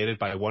updated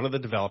by one of the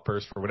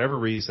developers for whatever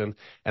reason.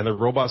 And the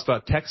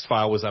robots.txt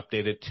file was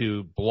updated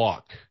to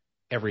block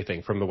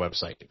everything from the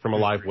website, from a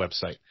live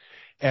website.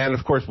 And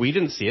of course, we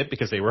didn't see it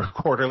because they were a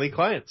quarterly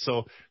client.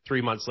 So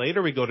 3 months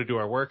later, we go to do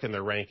our work and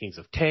their rankings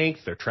have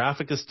tanked. Their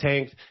traffic is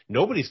tanked.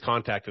 Nobody's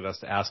contacted us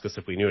to ask us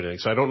if we knew anything.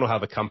 So I don't know how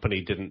the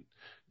company didn't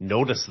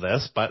notice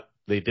this, but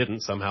they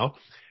didn't somehow.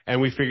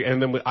 And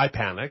then I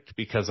panicked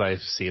because I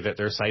see that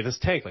their site is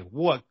tanked. Like,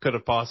 what could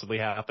have possibly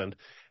happened?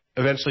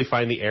 Eventually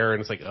find the error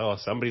and it's like, oh,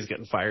 somebody's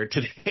getting fired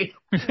today.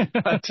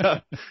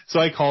 So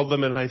I called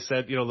them and I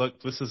said, look,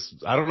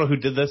 I don't know who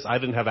did this. I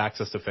didn't have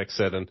access to fix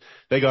it. And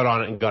they got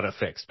on it and got it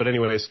fixed. But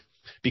anyways,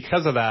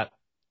 because of that,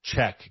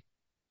 check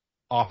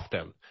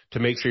often to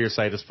make sure your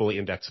site is fully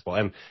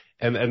indexable.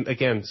 And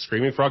again,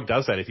 Screaming Frog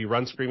does that. If you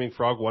run Screaming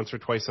Frog once or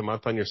twice a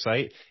month on your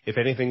site, if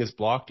anything is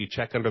blocked, you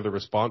check under the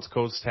response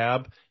codes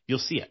tab, you'll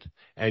see it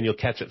and you'll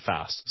catch it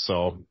fast.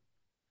 So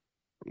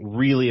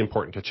really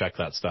important to check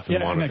that stuff and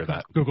monitor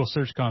that. Google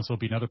Search Console would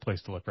be another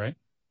place to look, right?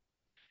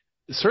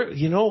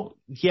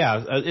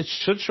 It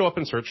should show up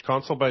in Search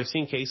Console, but I've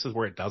seen cases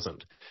where it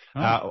doesn't.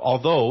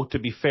 Although, to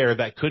be fair,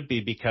 that could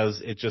be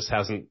because it just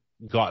hasn't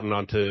gotten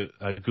onto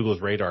Google's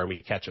radar and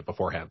we catch it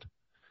beforehand.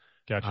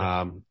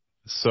 Gotcha.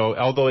 So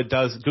although it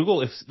does,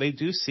 Google, if they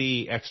do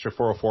see extra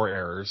 404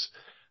 errors,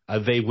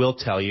 they will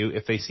tell you.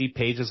 If they see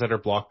pages that are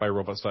blocked by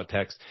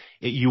robots.txt,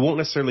 you won't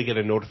necessarily get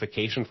a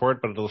notification for it,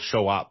 but it'll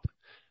show up.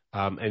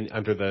 And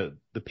under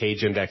the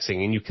page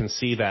indexing, and you can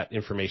see that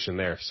information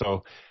there.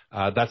 So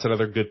that's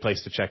another good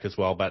place to check as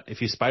well. But if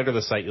you spider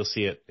the site, you'll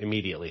see it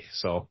immediately.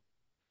 So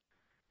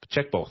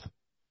check both.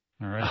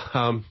 All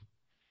right.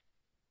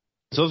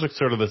 So those are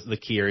sort of the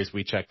key areas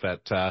we check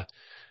that,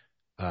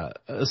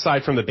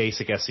 aside from the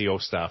basic SEO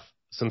stuff,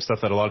 some stuff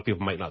that a lot of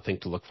people might not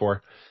think to look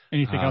for.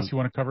 Anything else you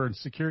want to cover in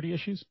security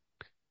issues?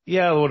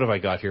 Yeah, what have I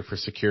got here for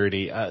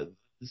security?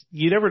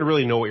 You never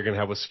really know what you're going to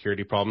have with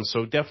security problems.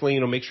 So definitely,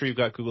 make sure you've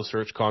got Google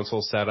Search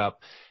Console set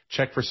up.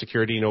 Check for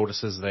security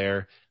notices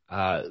there.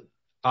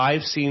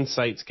 I've seen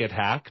sites get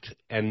hacked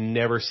and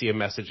never see a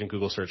message in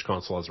Google Search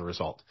Console as a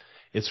result.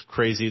 It's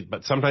crazy,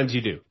 but sometimes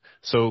you do.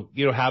 So,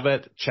 have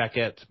it, check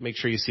it, make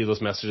sure you see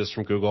those messages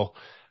from Google.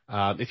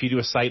 If you do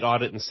a site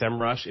audit in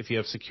SEMrush, if you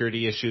have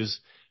security issues,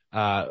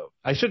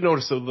 I should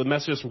notice that the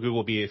messages from Google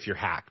will be if you're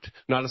hacked.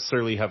 Not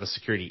necessarily have a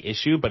security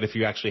issue, but if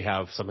you actually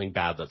have something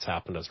bad that's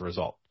happened as a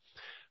result.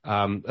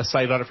 A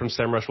site audit from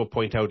SEMrush will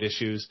point out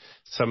issues.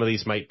 Some of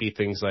these might be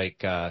things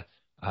like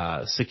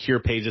secure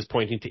pages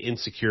pointing to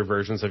insecure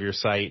versions of your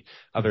site,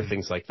 other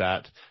things like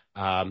that.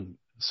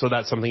 So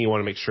that's something you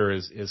want to make sure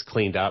is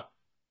cleaned up.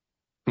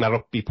 And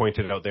that'll be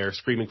pointed out there.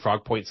 Screaming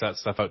Frog points that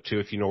stuff out too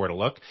if you know where to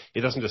look.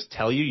 It doesn't just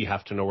tell you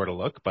have to know where to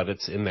look, but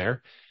it's in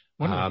there.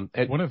 One of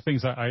the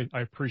things I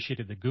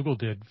appreciated that Google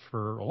did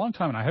for a long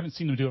time, and I haven't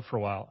seen them do it for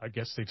a while, I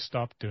guess they've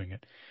stopped doing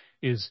it,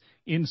 is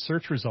in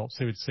search results,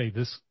 they would say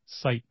this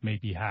site may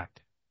be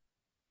hacked.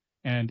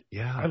 And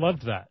I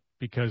loved that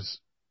because,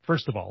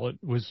 first of all, it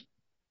was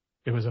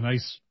a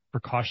nice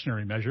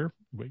precautionary measure.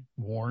 We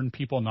warn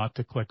people not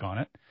to click on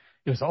it.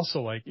 it was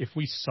also like, if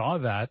we saw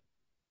that,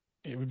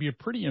 it would be a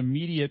pretty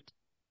immediate,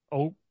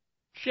 oh,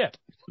 shit,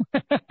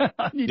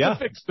 I need to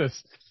fix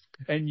this.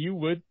 And you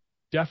would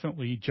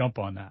definitely jump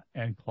on that,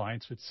 and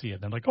clients would see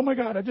it. They're like, oh my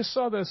God, I just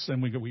saw this.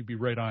 And we'd be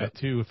right on it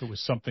too if it was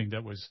something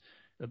that was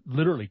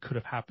literally could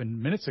have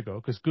happened minutes ago,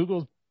 because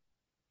Google,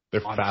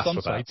 they're on fast some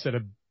with sites that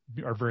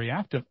are very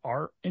active,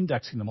 are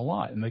indexing them a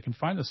lot, and they can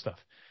find this stuff.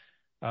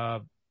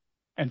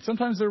 And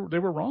sometimes they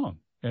were wrong,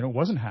 and it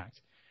wasn't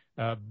hacked.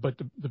 But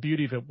the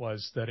beauty of it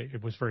was that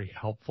it was very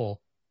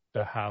helpful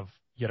to have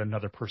yet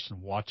another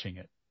person watching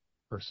it,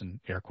 person,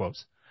 air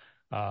quotes.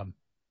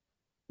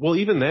 Well,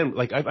 even then,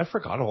 like I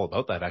forgot all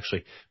about that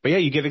actually. But yeah,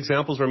 you get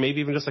examples where maybe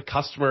even just a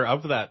customer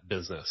of that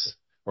business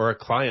or a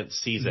client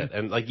sees it.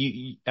 And like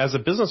you, as a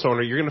business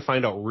owner, you're going to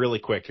find out really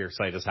quick your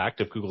site is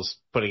hacked if Google's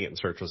putting it in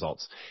search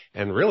results.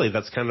 And really,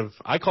 that's kind of,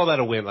 I call that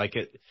a win. Like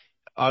it,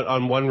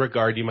 on one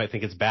regard, you might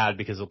think it's bad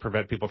because it'll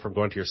prevent people from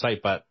going to your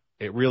site, but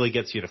it really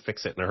gets you to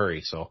fix it in a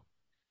hurry. So,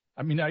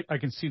 I mean, I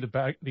can see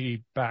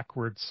the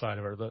backward side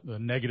of it, the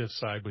negative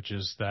side, which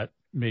is that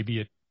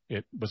maybe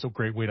it was a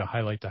great way to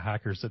highlight to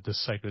hackers that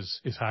this site is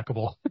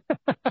hackable.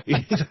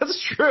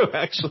 That's true,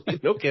 actually.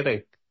 No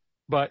kidding.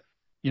 But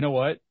you know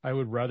what? I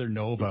would rather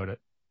know about it,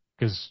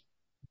 because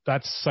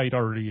that site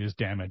already is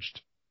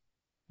damaged.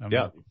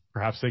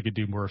 Perhaps they could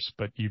do worse,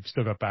 but you've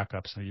still got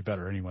backup, so you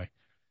better anyway.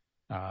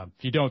 If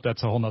you don't,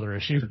 that's a whole nother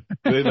issue.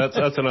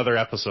 that's another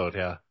episode,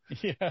 yeah.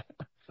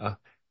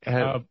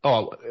 Yeah.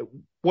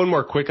 One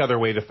more quick other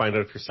way to find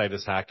out if your site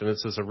is hacked, and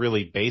this is a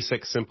really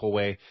basic, simple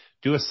way.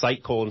 Do a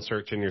site :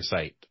 search in your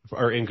site,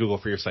 or in Google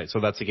for your site. So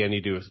that's, again,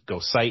 you do go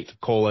site :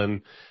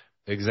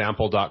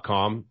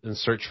 example.com and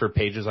search for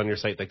pages on your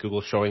site that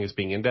Google's showing as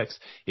being indexed.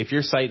 If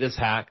your site is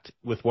hacked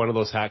with one of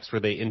those hacks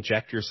where they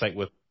inject your site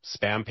with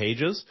spam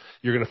pages,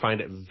 you're going to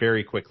find it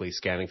very quickly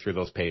scanning through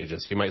those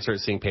pages. You might start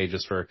seeing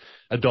pages for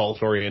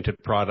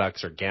adult-oriented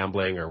products or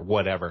gambling or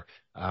whatever.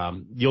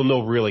 You'll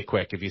know really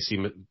quick if you see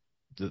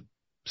the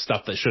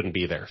stuff that shouldn't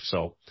be there.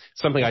 So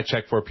something I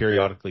check for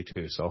periodically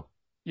too. So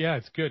yeah,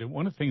 it's good. And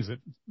one of the things that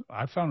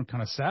I found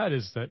kind of sad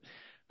is that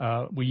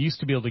we used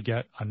to be able to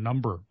get a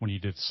number when you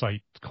did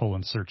site :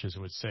 searches. It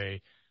would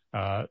say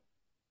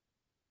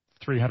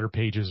 300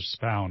 pages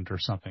found or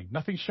something.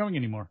 Nothing's showing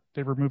anymore.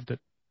 They removed it.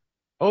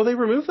 Oh, they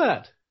removed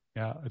that?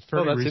 Yeah. It's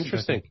fairly that's recent,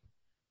 interesting.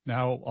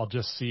 Now I'll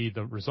just see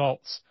the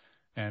results.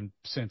 And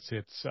since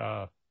it's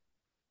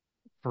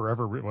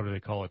forever, what do they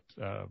call it?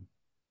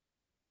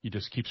 You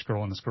just keep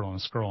scrolling and scrolling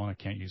and scrolling. I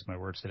can't use my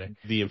words today.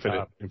 The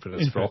infinite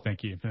scroll.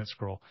 Thank you. Infinite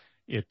scroll.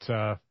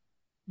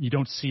 You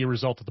don't see a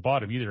result at the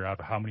bottom either out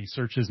of how many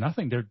searches,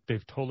 nothing.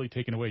 They've totally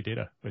taken away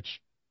data,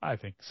 which I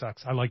think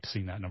sucks. I liked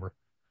seeing that number.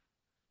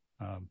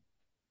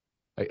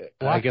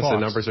 I guess the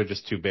numbers are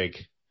just too big.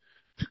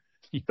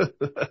 I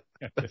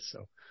guess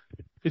so.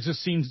 It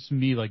just seems to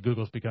me like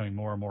Google's becoming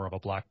more and more of a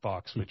black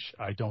box, which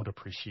I don't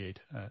appreciate.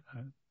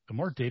 The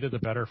more data, the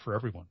better for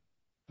everyone.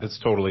 That's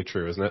totally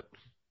true, isn't it?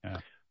 Yeah.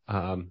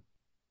 All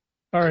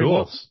right. Cool.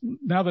 Well,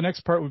 now the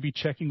next part would be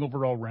checking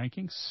overall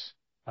rankings.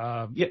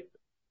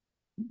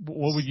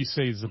 What would you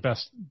say is the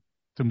best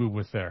to move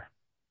with there?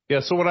 Yeah,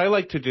 so what I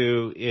like to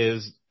do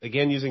is,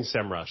 again, using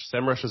SEMrush.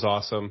 SEMrush is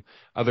awesome.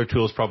 Other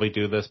tools probably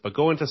do this, but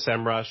go into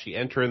SEMrush, you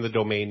enter in the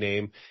domain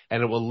name,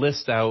 and it will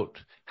list out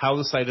how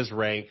the site is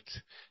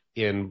ranked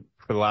for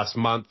the last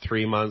month,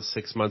 3 months,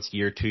 6 months,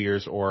 year, 2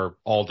 years, or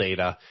all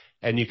data.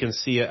 And you can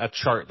see a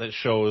chart that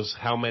shows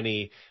how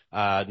many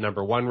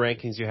number one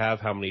rankings you have,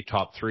 how many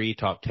top 3,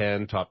 top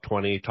 10, top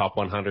 20, top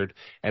 100,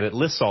 and it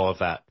lists all of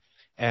that.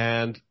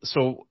 And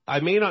so I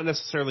may not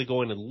necessarily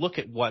go in and look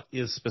at what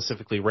is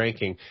specifically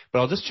ranking, but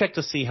I'll just check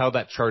to see how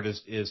that chart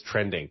is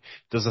trending.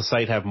 Does the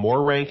site have more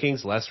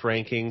rankings, less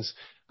rankings?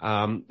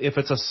 If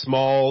it's a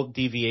small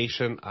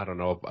deviation, I don't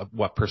know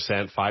what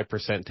percent, 5%,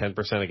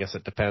 10%, I guess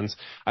it depends.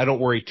 I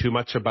don't worry too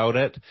much about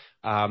it.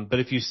 But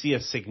if you see a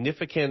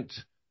significant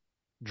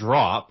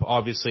drop,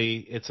 obviously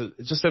it's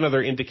just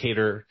another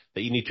indicator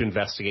that you need to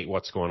investigate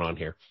what's going on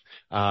here.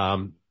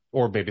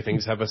 Or maybe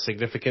things have a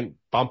significant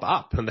bump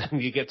up, and then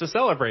you get to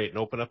celebrate and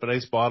open up a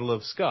nice bottle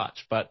of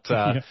scotch. But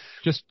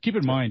just keep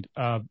in mind,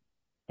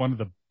 one of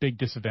the big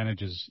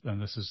disadvantages,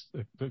 and this is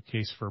the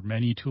case for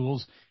many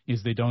tools,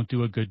 is they don't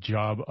do a good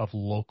job of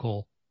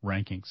local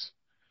rankings.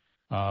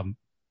 The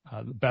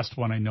best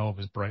one I know of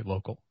is Bright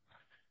Local.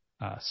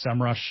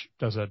 SEMrush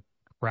does a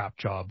crap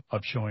job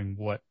of showing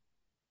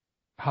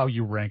how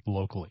you rank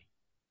locally.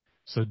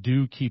 So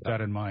do keep that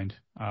in mind.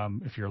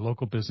 If you're a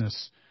local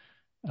business,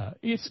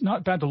 it's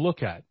not bad to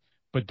look at,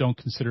 but don't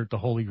consider it the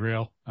holy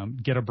grail.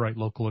 Get a Bright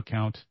Local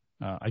account.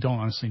 I don't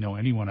honestly know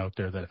anyone out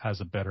there that has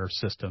a better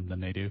system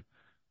than they do.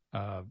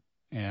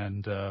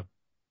 And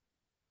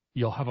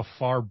you'll have a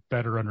far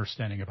better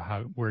understanding of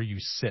where you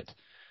sit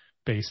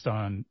based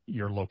on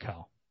your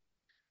locale.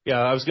 Yeah,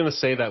 I was going to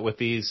say that with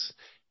these,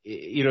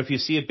 if you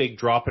see a big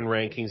drop in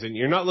rankings, and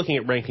you're not looking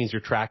at rankings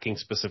you're tracking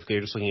specifically,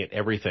 you're just looking at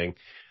everything,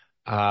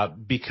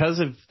 because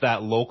of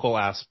that local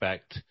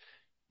aspect,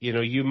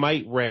 you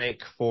might rank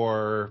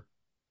for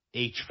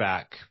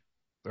HVAC,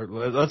 or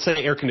let's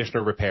say air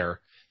conditioner repair.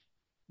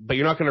 but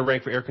you're not going to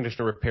rank for air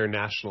conditioner repair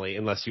nationally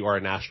unless you are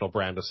a national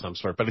brand of some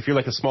sort. But if you're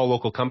like a small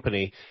local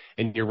company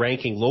and you're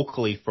ranking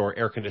locally for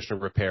air conditioner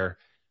repair,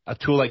 a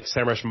tool like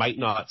SEMrush might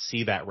not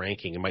see that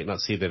ranking and might not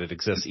see that it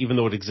exists, even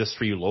though it exists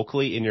for you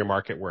locally in your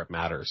market where it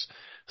matters.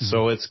 Mm-hmm.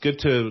 So it's good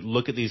to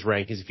look at these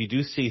rankings. If you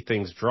do see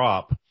things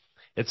drop,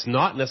 it's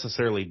not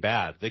necessarily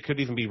bad. They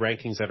could even be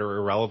rankings that are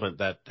irrelevant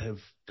that have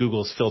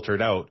Google's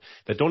filtered out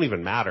that don't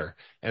even matter.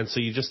 And so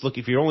you just look,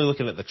 if you're only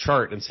looking at the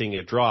chart and seeing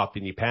it drop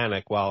and you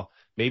panic, well,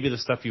 maybe the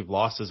stuff you've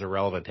lost is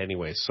irrelevant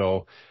anyway.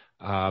 So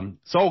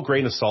it's all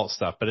grain of salt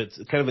stuff, but it's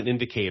kind of an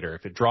indicator.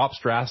 If it drops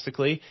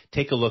drastically,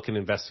 take a look and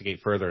investigate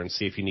further and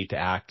see if you need to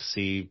act,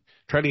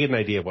 try to get an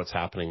idea of what's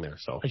happening there.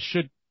 So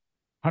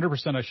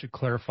 100% I should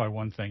clarify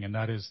one thing, and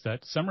that is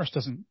that SEMrush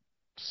doesn't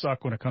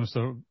suck when it comes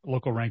to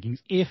local rankings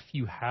if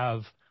you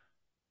have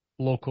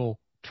local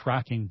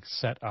tracking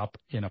set up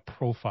in a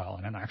profile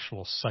in an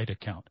actual site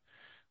account.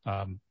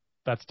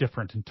 That's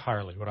different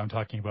entirely. What I'm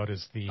talking about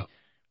is the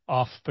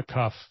off the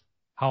cuff,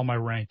 how am I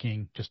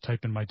ranking? Just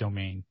type in my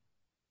domain.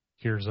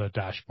 Here's a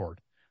dashboard.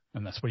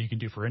 And that's what you can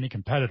do for any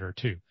competitor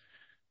too.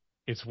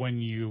 It's when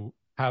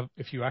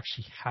if you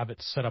actually have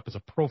it set up as a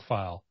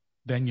profile,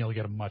 then you'll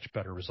get a much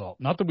better result.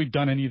 Not that we've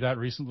done any of that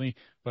recently,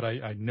 but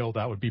I know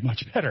that would be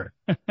much better.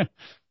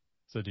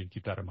 So do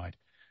keep that in mind.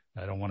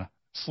 I don't want to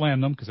slam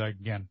them because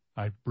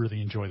I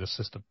really enjoy the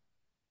system.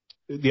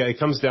 Yeah, it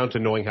comes down to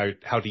knowing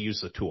how to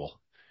use the tool.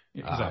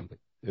 Exactly.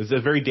 It's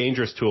a very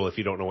dangerous tool if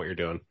you don't know what you're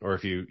doing or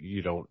if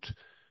you don't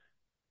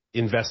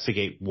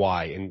investigate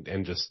why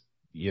and just,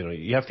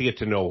 you have to get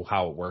to know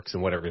how it works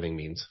and what everything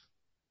means.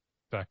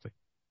 Exactly.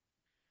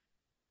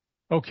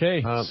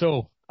 Okay.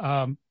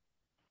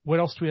 What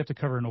else do we have to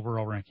cover in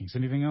overall rankings?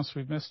 Anything else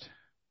we've missed?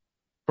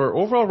 For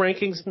overall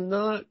rankings,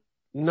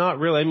 not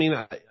really. I mean,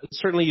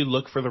 certainly you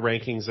look for the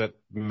rankings that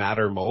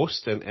matter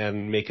most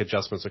and make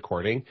adjustments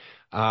according.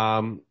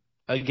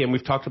 Again,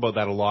 we've talked about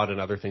that a lot in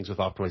other things with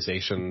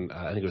optimization.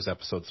 I think it was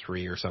episode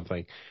 3 or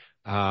something.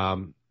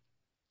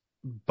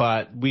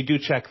 But we do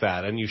check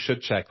that, and you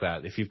should check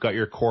that. If you've got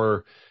your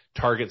core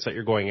targets that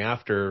you're going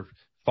after,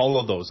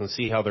 follow those and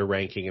see how they're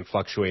ranking and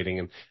fluctuating.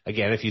 And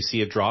again, if you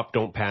see a drop,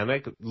 don't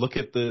panic. Look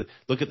at the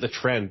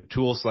trend.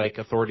 Tools like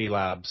Authority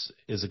Labs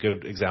is a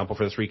good example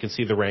for this, where you can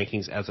see the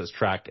rankings as it's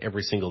tracked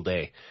every single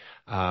day.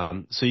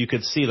 So you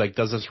could see,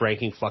 does this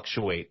ranking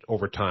fluctuate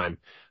over time?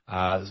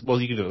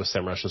 Well, you can do it with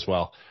SEMrush as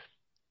well.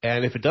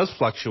 And if it does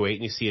fluctuate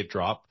and you see it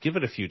drop, give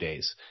it a few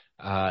days.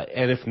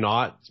 And if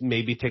not,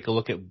 maybe take a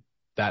look at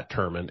that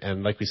term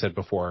and like we said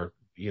before,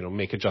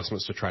 make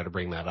adjustments to try to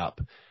bring that up.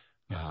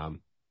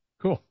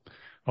 Cool.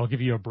 I'll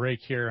give you a break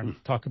here and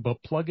talk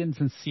about plugins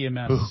and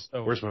CMS.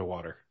 Where's my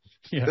water?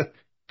 Yeah.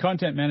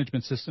 Content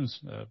management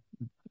systems,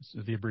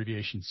 the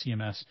abbreviation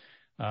CMS.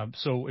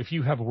 So if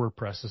you have a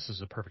WordPress, this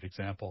is a perfect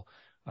example.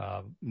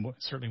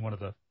 Certainly one of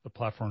the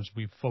platforms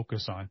we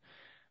focus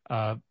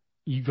on.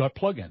 You've got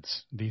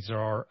plugins. These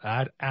are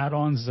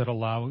add-ons that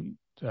allow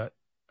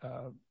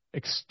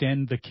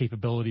extend the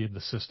capability of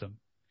the system.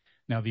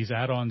 Now, these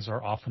add-ons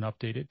are often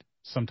updated,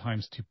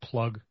 sometimes to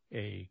plug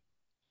a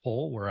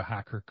hole where a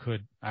hacker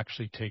could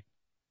actually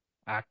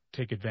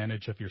take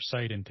advantage of your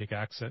site and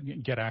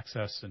get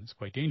access, and it's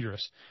quite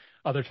dangerous.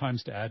 Other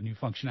times to add new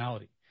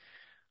functionality.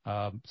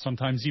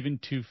 Sometimes even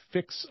to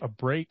fix a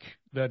break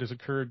that has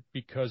occurred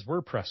because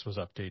WordPress was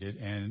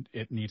updated and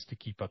it needs to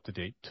keep up to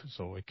date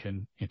so it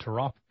can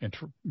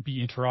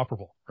be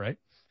interoperable, right?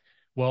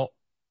 Well,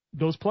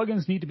 those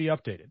plugins need to be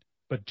updated,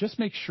 but just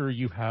make sure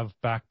you have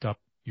backed up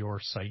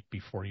your site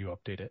before you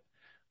update it.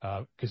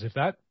 Because if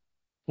that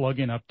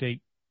plugin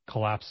update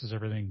collapses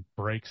everything,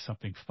 breaks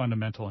something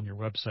fundamental on your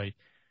website,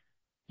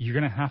 you're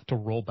going to have to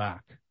roll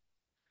back.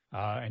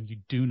 And you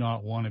do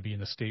not want to be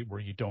in a state where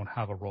you don't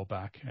have a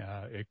rollback.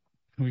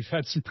 We've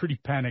had some pretty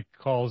panicked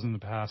calls in the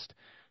past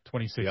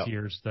 26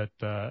 years that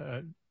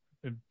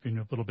have been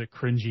a little bit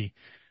cringy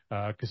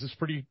because it's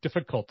pretty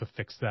difficult to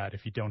fix that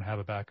if you don't have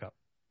a backup.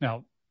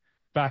 Now,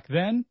 back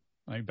then,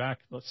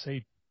 let's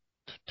say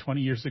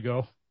 20 years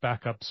ago,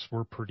 backups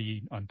were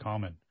pretty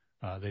uncommon.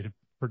 They did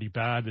pretty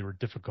bad. They were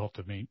difficult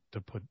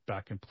to put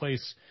back in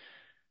place.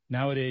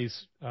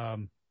 Nowadays,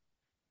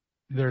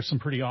 there are some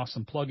pretty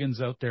awesome plugins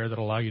out there that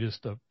allow you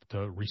just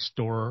to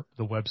restore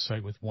the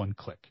website with one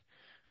click,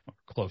 or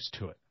close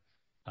to it.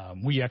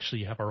 We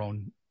actually have our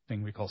own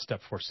thing we call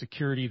Step 4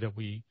 Security that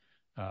we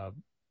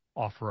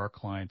offer our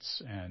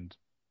clients, and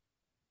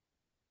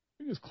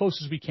as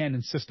close as we can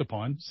insist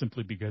upon,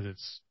 simply because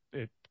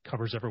it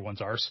covers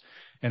everyone's arse,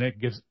 and it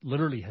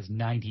literally has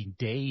 90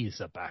 days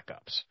of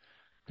backups.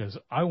 Because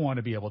I want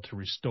to be able to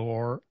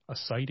restore a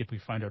site if we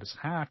find out it's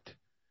hacked.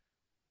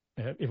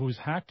 If it was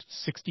hacked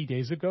 60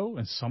 days ago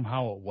and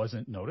somehow it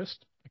wasn't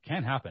noticed, it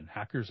can't happen.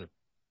 Hackers are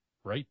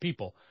bright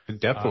people. It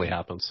definitely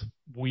happens.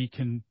 We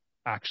can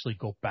actually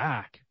go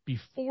back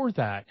before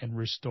that and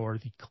restore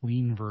the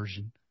clean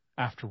version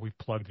after we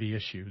plug the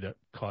issue that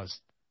caused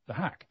the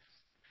hack.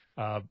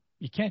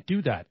 You can't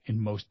do that in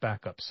most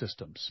backup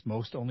systems.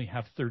 Most only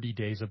have 30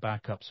 days of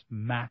backups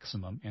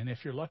maximum, and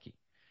if you're lucky.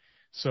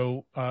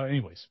 So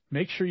anyways,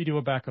 make sure you do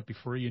a backup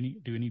before you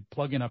do any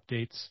plugin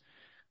updates.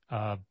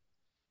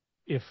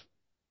 If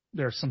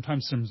there's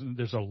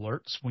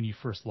alerts when you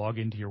first log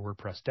into your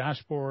WordPress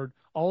dashboard.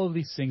 All of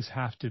these things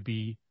have to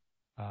be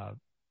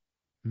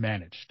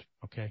managed.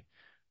 Okay.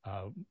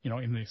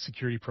 In the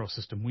Security Pro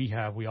system we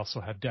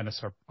also have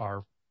Dennis,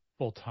 our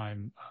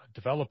full-time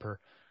developer,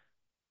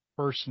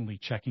 personally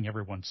checking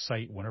everyone's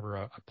site whenever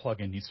a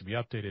plugin needs to be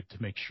updated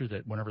to make sure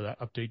that whenever that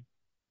update,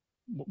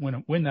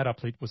 when that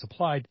update was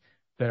applied,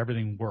 that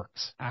everything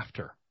works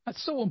after.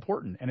 That's so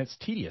important, and it's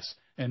tedious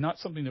and not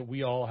something that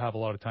we all have a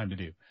lot of time to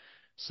do.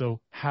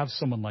 So have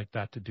someone like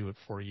that to do it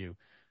for you,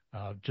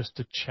 just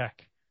to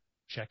check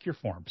your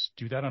forms.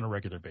 Do that on a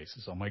regular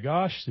basis. Oh my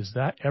gosh, is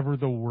that ever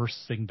the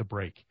worst thing to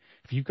break?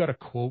 If you've got a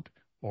quote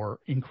or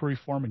inquiry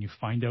form and you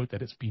find out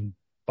that it's been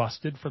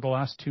busted for the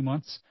last 2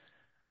 months,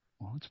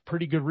 well, it's a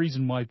pretty good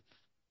reason why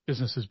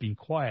business has been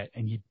quiet,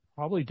 and you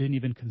probably didn't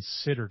even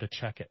consider to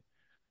check it.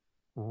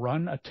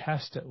 Run a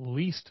test at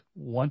least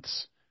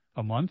once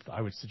a month.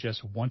 I would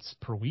suggest once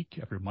per week,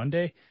 every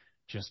Monday.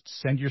 Just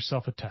send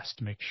yourself a test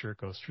to make sure it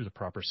goes through the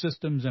proper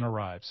systems and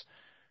arrives.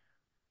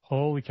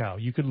 Holy cow,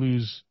 you could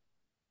lose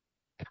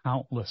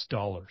countless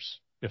dollars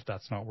if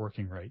that's not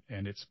working right.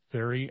 And it's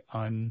very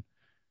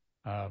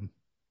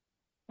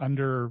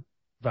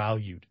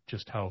undervalued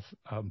just how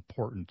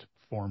important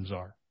forms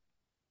are.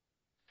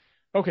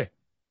 Okay,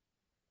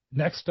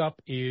 next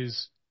up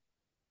is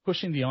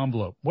pushing the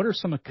envelope. What are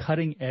some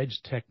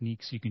cutting-edge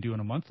techniques you can do on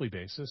a monthly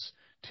basis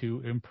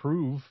to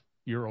improve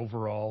your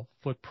overall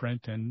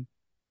footprint and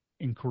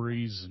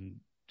inquiries and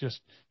just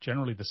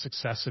generally the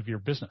success of your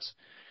business?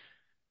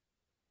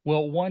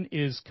 Well, one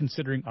is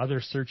considering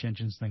other search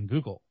engines than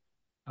Google.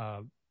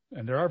 And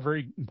there are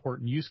very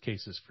important use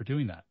cases for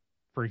doing that.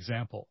 For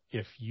example,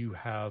 if you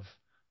have,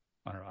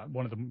 I don't know,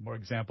 one of the more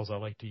examples I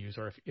like to use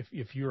are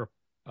if you're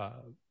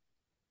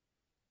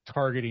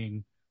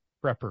targeting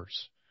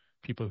preppers,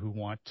 people who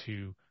want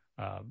to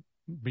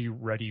be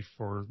ready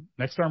for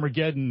next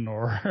Armageddon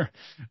or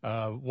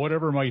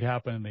whatever might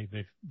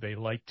happen. They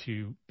like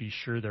to be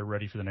sure they're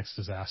ready for the next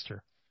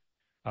disaster.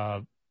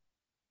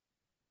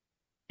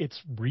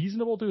 It's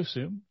reasonable to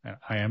assume, and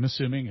I am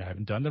assuming, I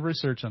haven't done the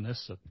research on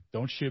this, so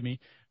don't shoot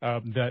me,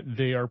 that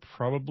they are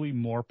probably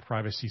more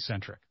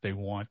privacy-centric. They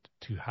want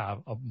to have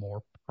a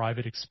more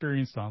private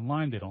experience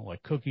online. They don't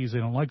like cookies. They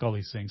don't like all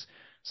these things.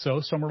 So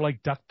somewhere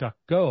like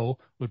DuckDuckGo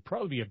would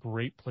probably be a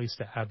great place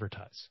to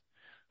advertise,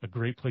 a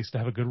great place to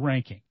have a good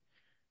ranking.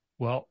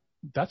 Well,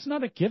 that's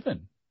not a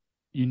given.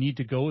 You need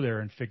to go there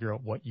and figure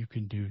out what you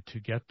can do to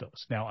get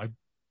those. Now, I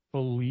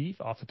believe,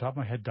 off the top of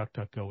my head,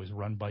 DuckDuckGo is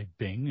run by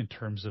Bing in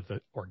terms of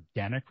the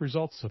organic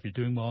results. So if you're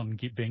doing well in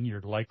Bing,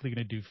 you're likely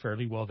going to do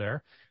fairly well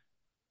there.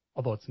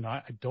 Although it's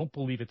not, I don't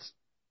believe it's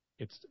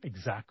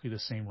exactly the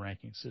same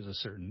rankings. There's a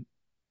certain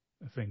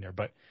thing there.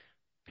 But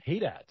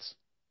paid ads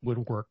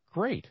would work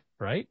great,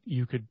 right?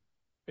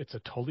 It's a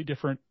totally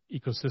different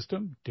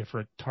ecosystem,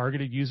 different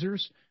targeted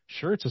users.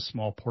 Sure, it's a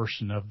small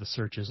portion of the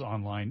searches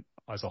online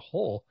as a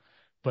whole,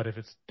 but if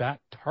it's that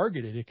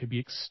targeted, it could be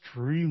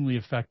extremely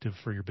effective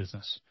for your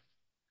business.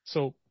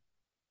 So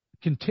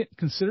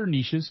consider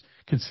niches,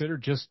 consider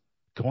just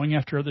going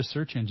after other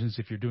search engines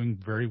if you're doing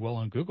very well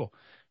on Google.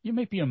 You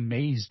might be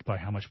amazed by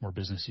how much more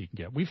business you can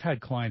get. We've had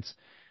clients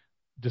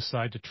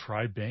decide to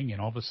try Bing and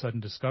all of a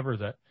sudden discover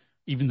that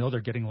even though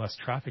they're getting less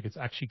traffic, it's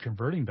actually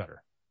converting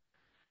better.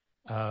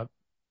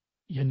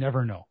 You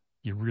never know.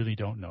 You really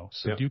don't know.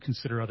 So do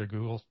consider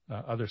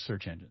other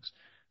search engines.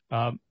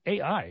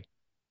 AI.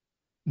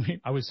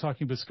 I was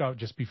talking with Scott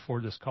just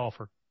before this call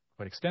for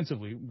quite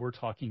extensively. We're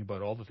talking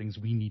about all the things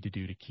we need to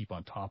do to keep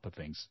on top of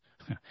things.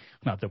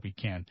 Not that we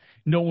can.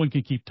 No one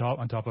can keep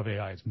on top of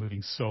AI. It's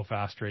moving so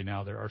fast right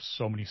now. There are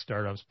so many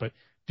startups, but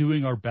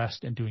doing our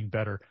best and doing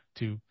better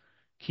to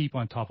keep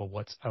on top of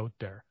what's out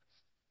there.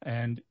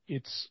 And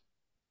it's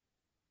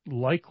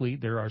likely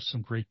there are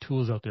some great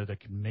tools out there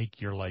that can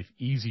make your life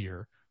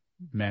easier,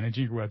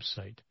 managing your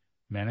website,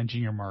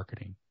 managing your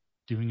marketing,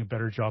 doing a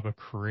better job of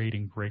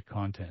creating great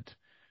content.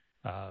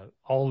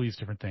 All these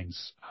different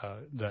things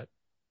that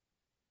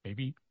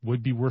maybe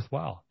would be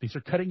worthwhile. These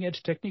are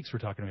cutting-edge techniques we're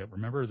talking about.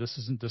 Remember, this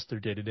isn't just their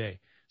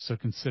day-to-day. So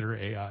consider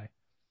AI.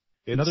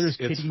 Another is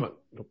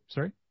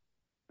sorry?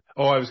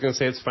 Oh, I was going to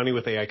say it's funny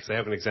with AI because I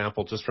have an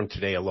example just from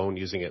today alone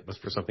using it was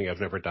for something I've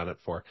never done it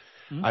for.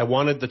 Mm-hmm. I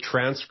wanted the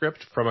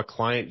transcript from a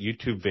client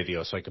YouTube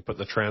video so I could put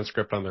the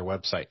transcript on their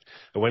website.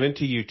 I went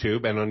into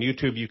YouTube, and on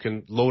YouTube you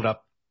can load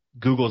up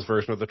Google's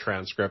version of the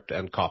transcript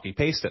and copy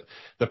paste it.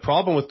 The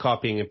problem with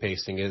copying and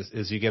pasting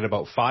is you get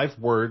about 5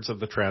 words of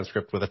the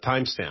transcript with a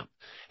timestamp,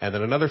 and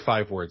then another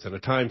 5 words and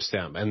a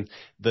timestamp. And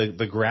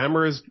the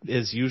grammar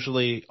is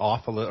usually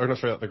off a little, or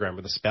not the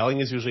grammar, the spelling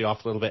is usually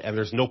off a little bit, and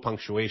there's no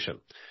punctuation.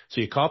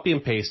 So you copy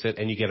and paste it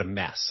and you get a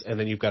mess, and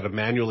then you've got to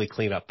manually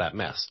clean up that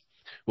mess.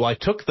 Well, I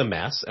took the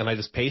mess and I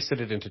just pasted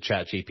it into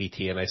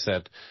ChatGPT and I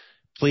said,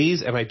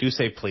 please, and I do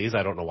say please,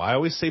 I don't know why I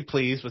always say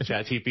please with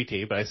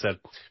ChatGPT, but I said,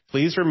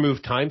 please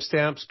remove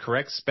timestamps,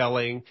 correct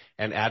spelling,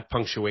 and add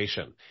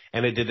punctuation.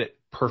 And it did it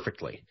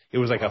perfectly. It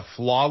was like a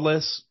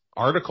flawless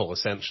article,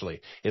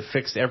 essentially. It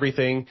fixed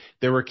everything.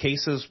 There were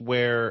cases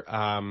where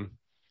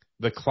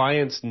the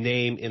client's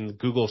name in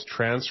Google's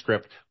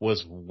transcript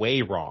was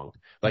way wrong.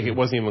 Like it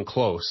wasn't even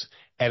close.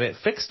 And it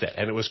fixed it,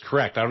 and it was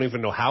correct. I don't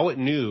even know how it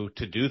knew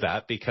to do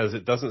that because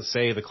it doesn't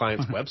say the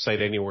client's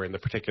website anywhere in the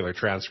particular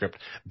transcript,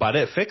 but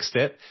it fixed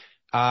it.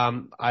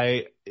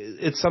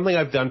 It's something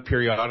I've done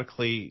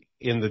periodically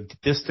in the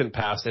distant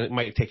past, and it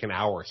might take an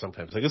hour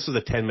sometimes. Like this was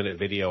a 10-minute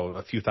video of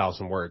a few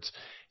thousand words.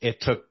 It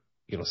took,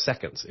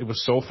 seconds. It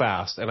was so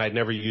fast, and I'd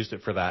never used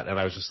it for that. And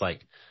I was just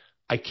like,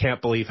 I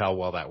can't believe how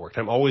well that worked.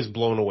 I'm always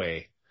blown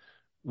away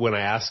when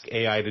I ask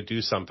AI to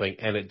do something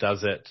and it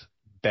does it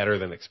better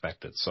than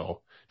expected.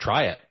 So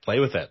try it, play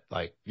with it.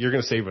 Like you're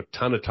going to save a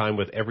ton of time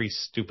with every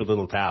stupid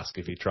little task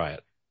if you try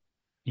it.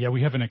 Yeah,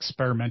 we have an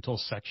experimental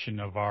section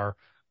of our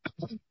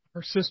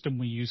system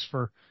we use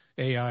for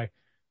AI.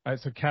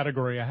 It's a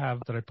category I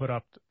have that I put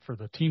up for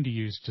the team to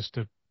use just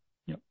to,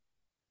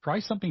 try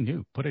something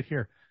new, put it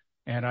here.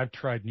 And I've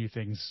tried new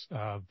things.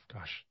 I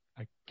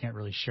can't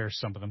really share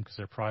some of them because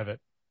they're private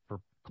for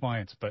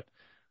clients. But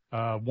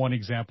one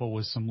example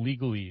was some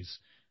legalese.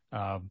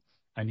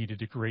 I needed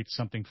to create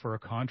something for a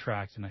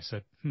contract, and I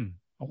said, I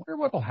wonder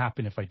what will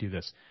happen if I do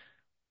this.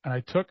 And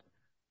I took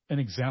an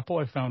example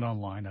I found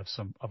online of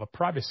a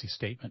privacy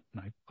statement,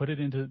 and I put it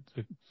into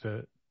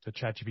the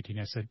ChatGPT,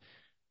 and I said,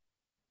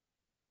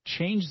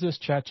 change this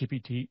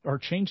ChatGPT or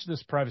change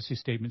this privacy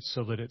statement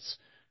so that it's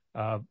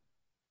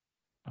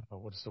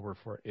what is the word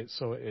for it?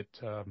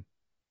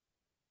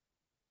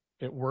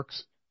 It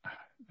works.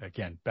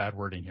 Again, bad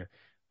wording here.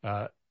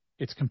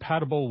 It's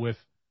compatible with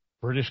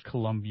British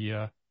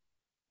Columbia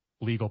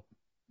legal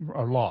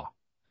or law,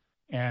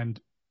 and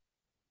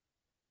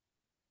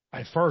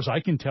as far as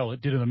I can tell,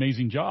 it did an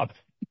amazing job.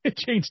 It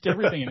changed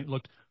everything, and it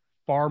looked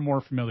far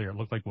more familiar. It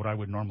looked like what I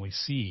would normally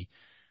see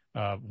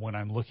when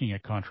I'm looking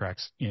at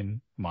contracts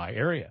in my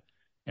area,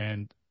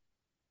 and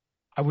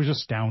I was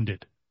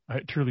astounded. I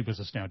truly was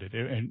astounded,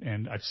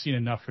 and I've seen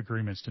enough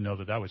agreements to know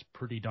that was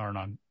pretty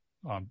darn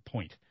on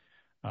point.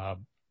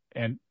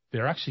 And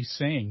they're actually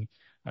saying,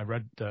 I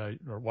read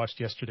or watched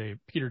yesterday,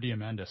 Peter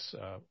Diamandis,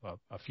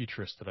 a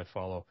futurist that I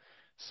follow,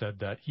 said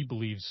that he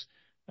believes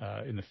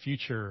in the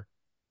future,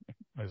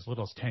 as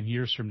little as 10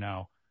 years from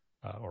now,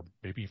 or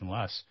maybe even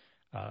less,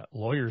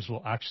 lawyers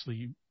will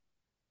actually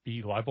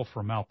be liable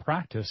for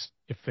malpractice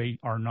if they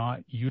are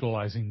not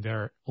utilizing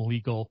their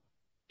legal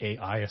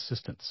AI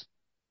assistance.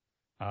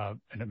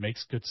 And it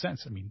makes good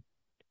sense. I mean,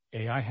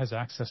 AI has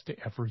access to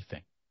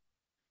everything.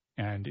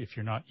 And if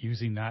you're not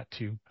using that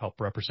to help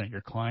represent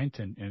your client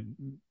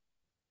and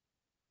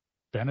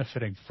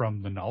benefiting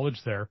from the knowledge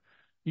there,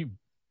 you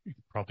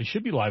probably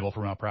should be liable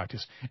for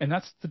malpractice. And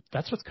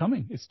that's what's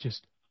coming. It's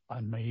just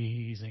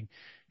amazing.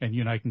 And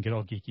you and I can get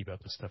all geeky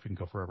about this stuff. We can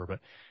go forever.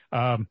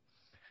 But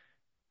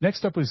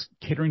next up was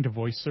catering to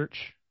voice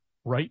search.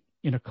 Write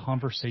in a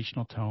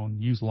conversational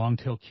tone. Use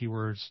long-tail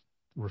keywords.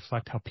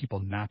 Reflect how people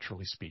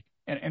naturally speak.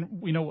 And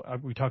we know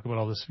we talk about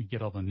all this. We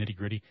get all the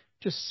nitty-gritty.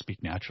 Just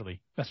speak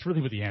naturally. That's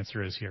really what the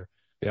answer is here.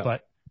 Yeah.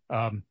 But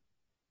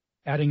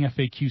adding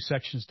FAQ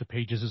sections to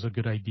pages is a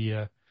good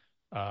idea.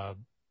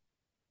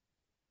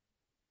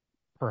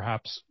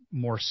 Perhaps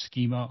more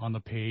schema on the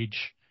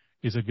page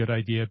is a good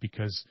idea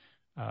because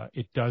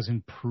it does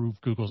improve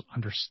Google's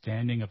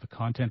understanding of the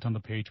content on the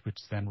page, which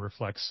then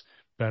reflects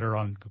better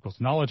on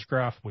Google's knowledge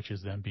graph, which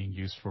is then being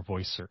used for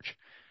voice search.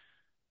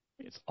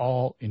 It's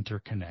all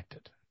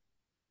interconnected.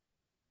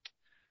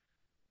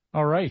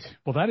 All right.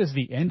 Well, that is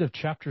the end of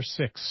Chapter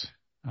 6.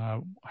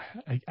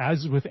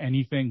 As with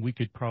anything, we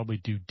could probably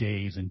do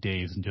days and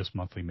days in just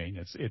monthly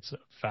maintenance. It's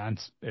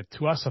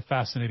to us a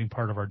fascinating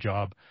part of our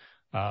job.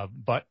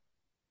 But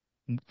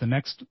the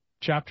next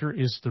chapter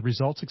is the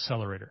Results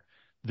Accelerator.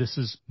 This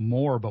is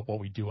more about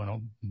what we do on a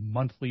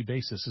monthly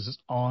basis. This is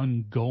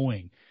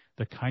ongoing,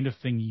 the kind of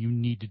thing you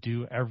need to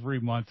do every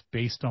month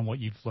based on what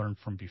you've learned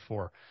from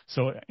before.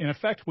 So, in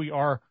effect, we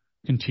are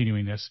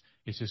continuing this.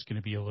 It's just going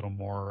to be a little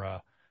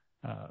more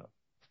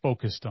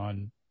focused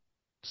on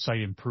site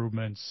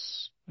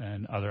improvements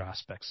and other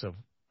aspects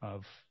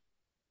of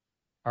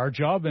our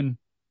job and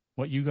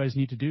what you guys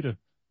need to do to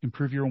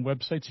improve your own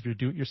websites if you're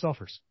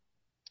do-it-yourselfers.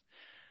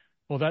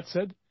 Well, that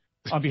said,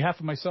 on behalf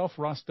of myself,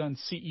 Ross Dunn,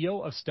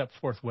 CEO of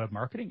Stepforth Web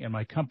Marketing, and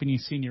my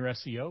company's senior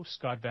SEO,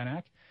 Scott Van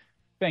Ack,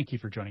 thank you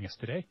for joining us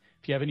today.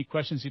 If you have any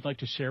questions you'd like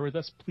to share with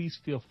us, please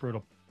feel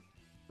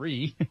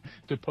free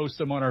to post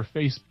them on our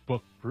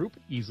Facebook group,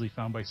 easily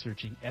found by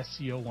searching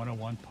SEO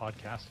 101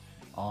 Podcast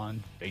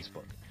on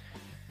Facebook.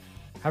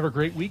 Have a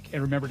great week,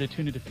 and remember to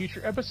tune into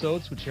future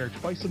episodes, which air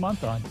twice a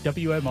month on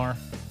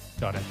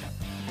WMR.fm.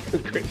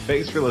 Great.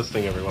 Thanks for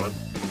listening, everyone.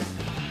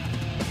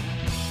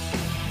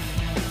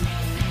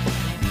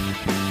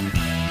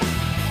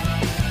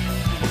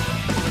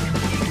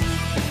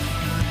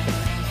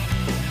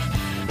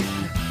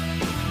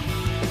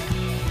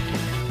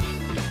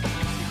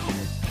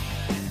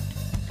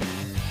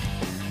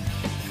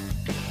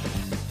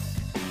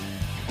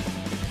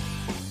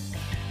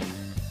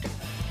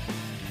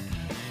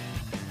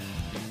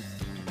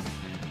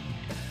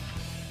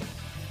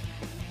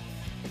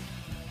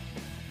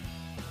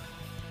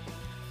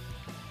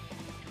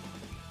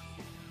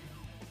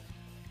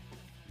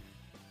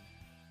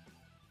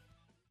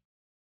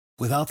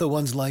 Without the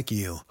ones like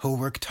you, who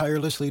work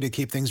tirelessly to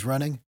keep things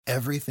running,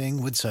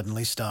 everything would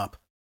suddenly stop.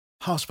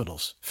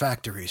 Hospitals,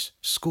 factories,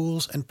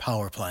 schools, and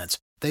power plants,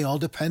 they all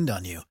depend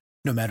on you.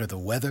 No matter the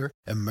weather,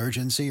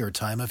 emergency, or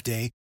time of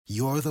day,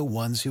 you're the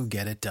ones who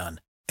get it done.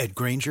 At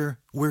Grainger,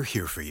 we're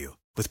here for you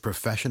with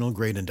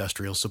professional-grade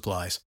industrial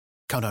supplies.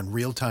 Count on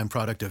real-time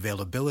product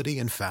availability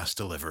and fast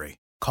delivery.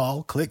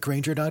 Call, click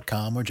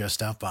Grainger.com, or just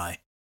stop by.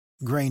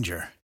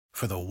 Grainger,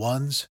 for the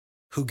ones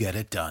who get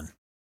it done.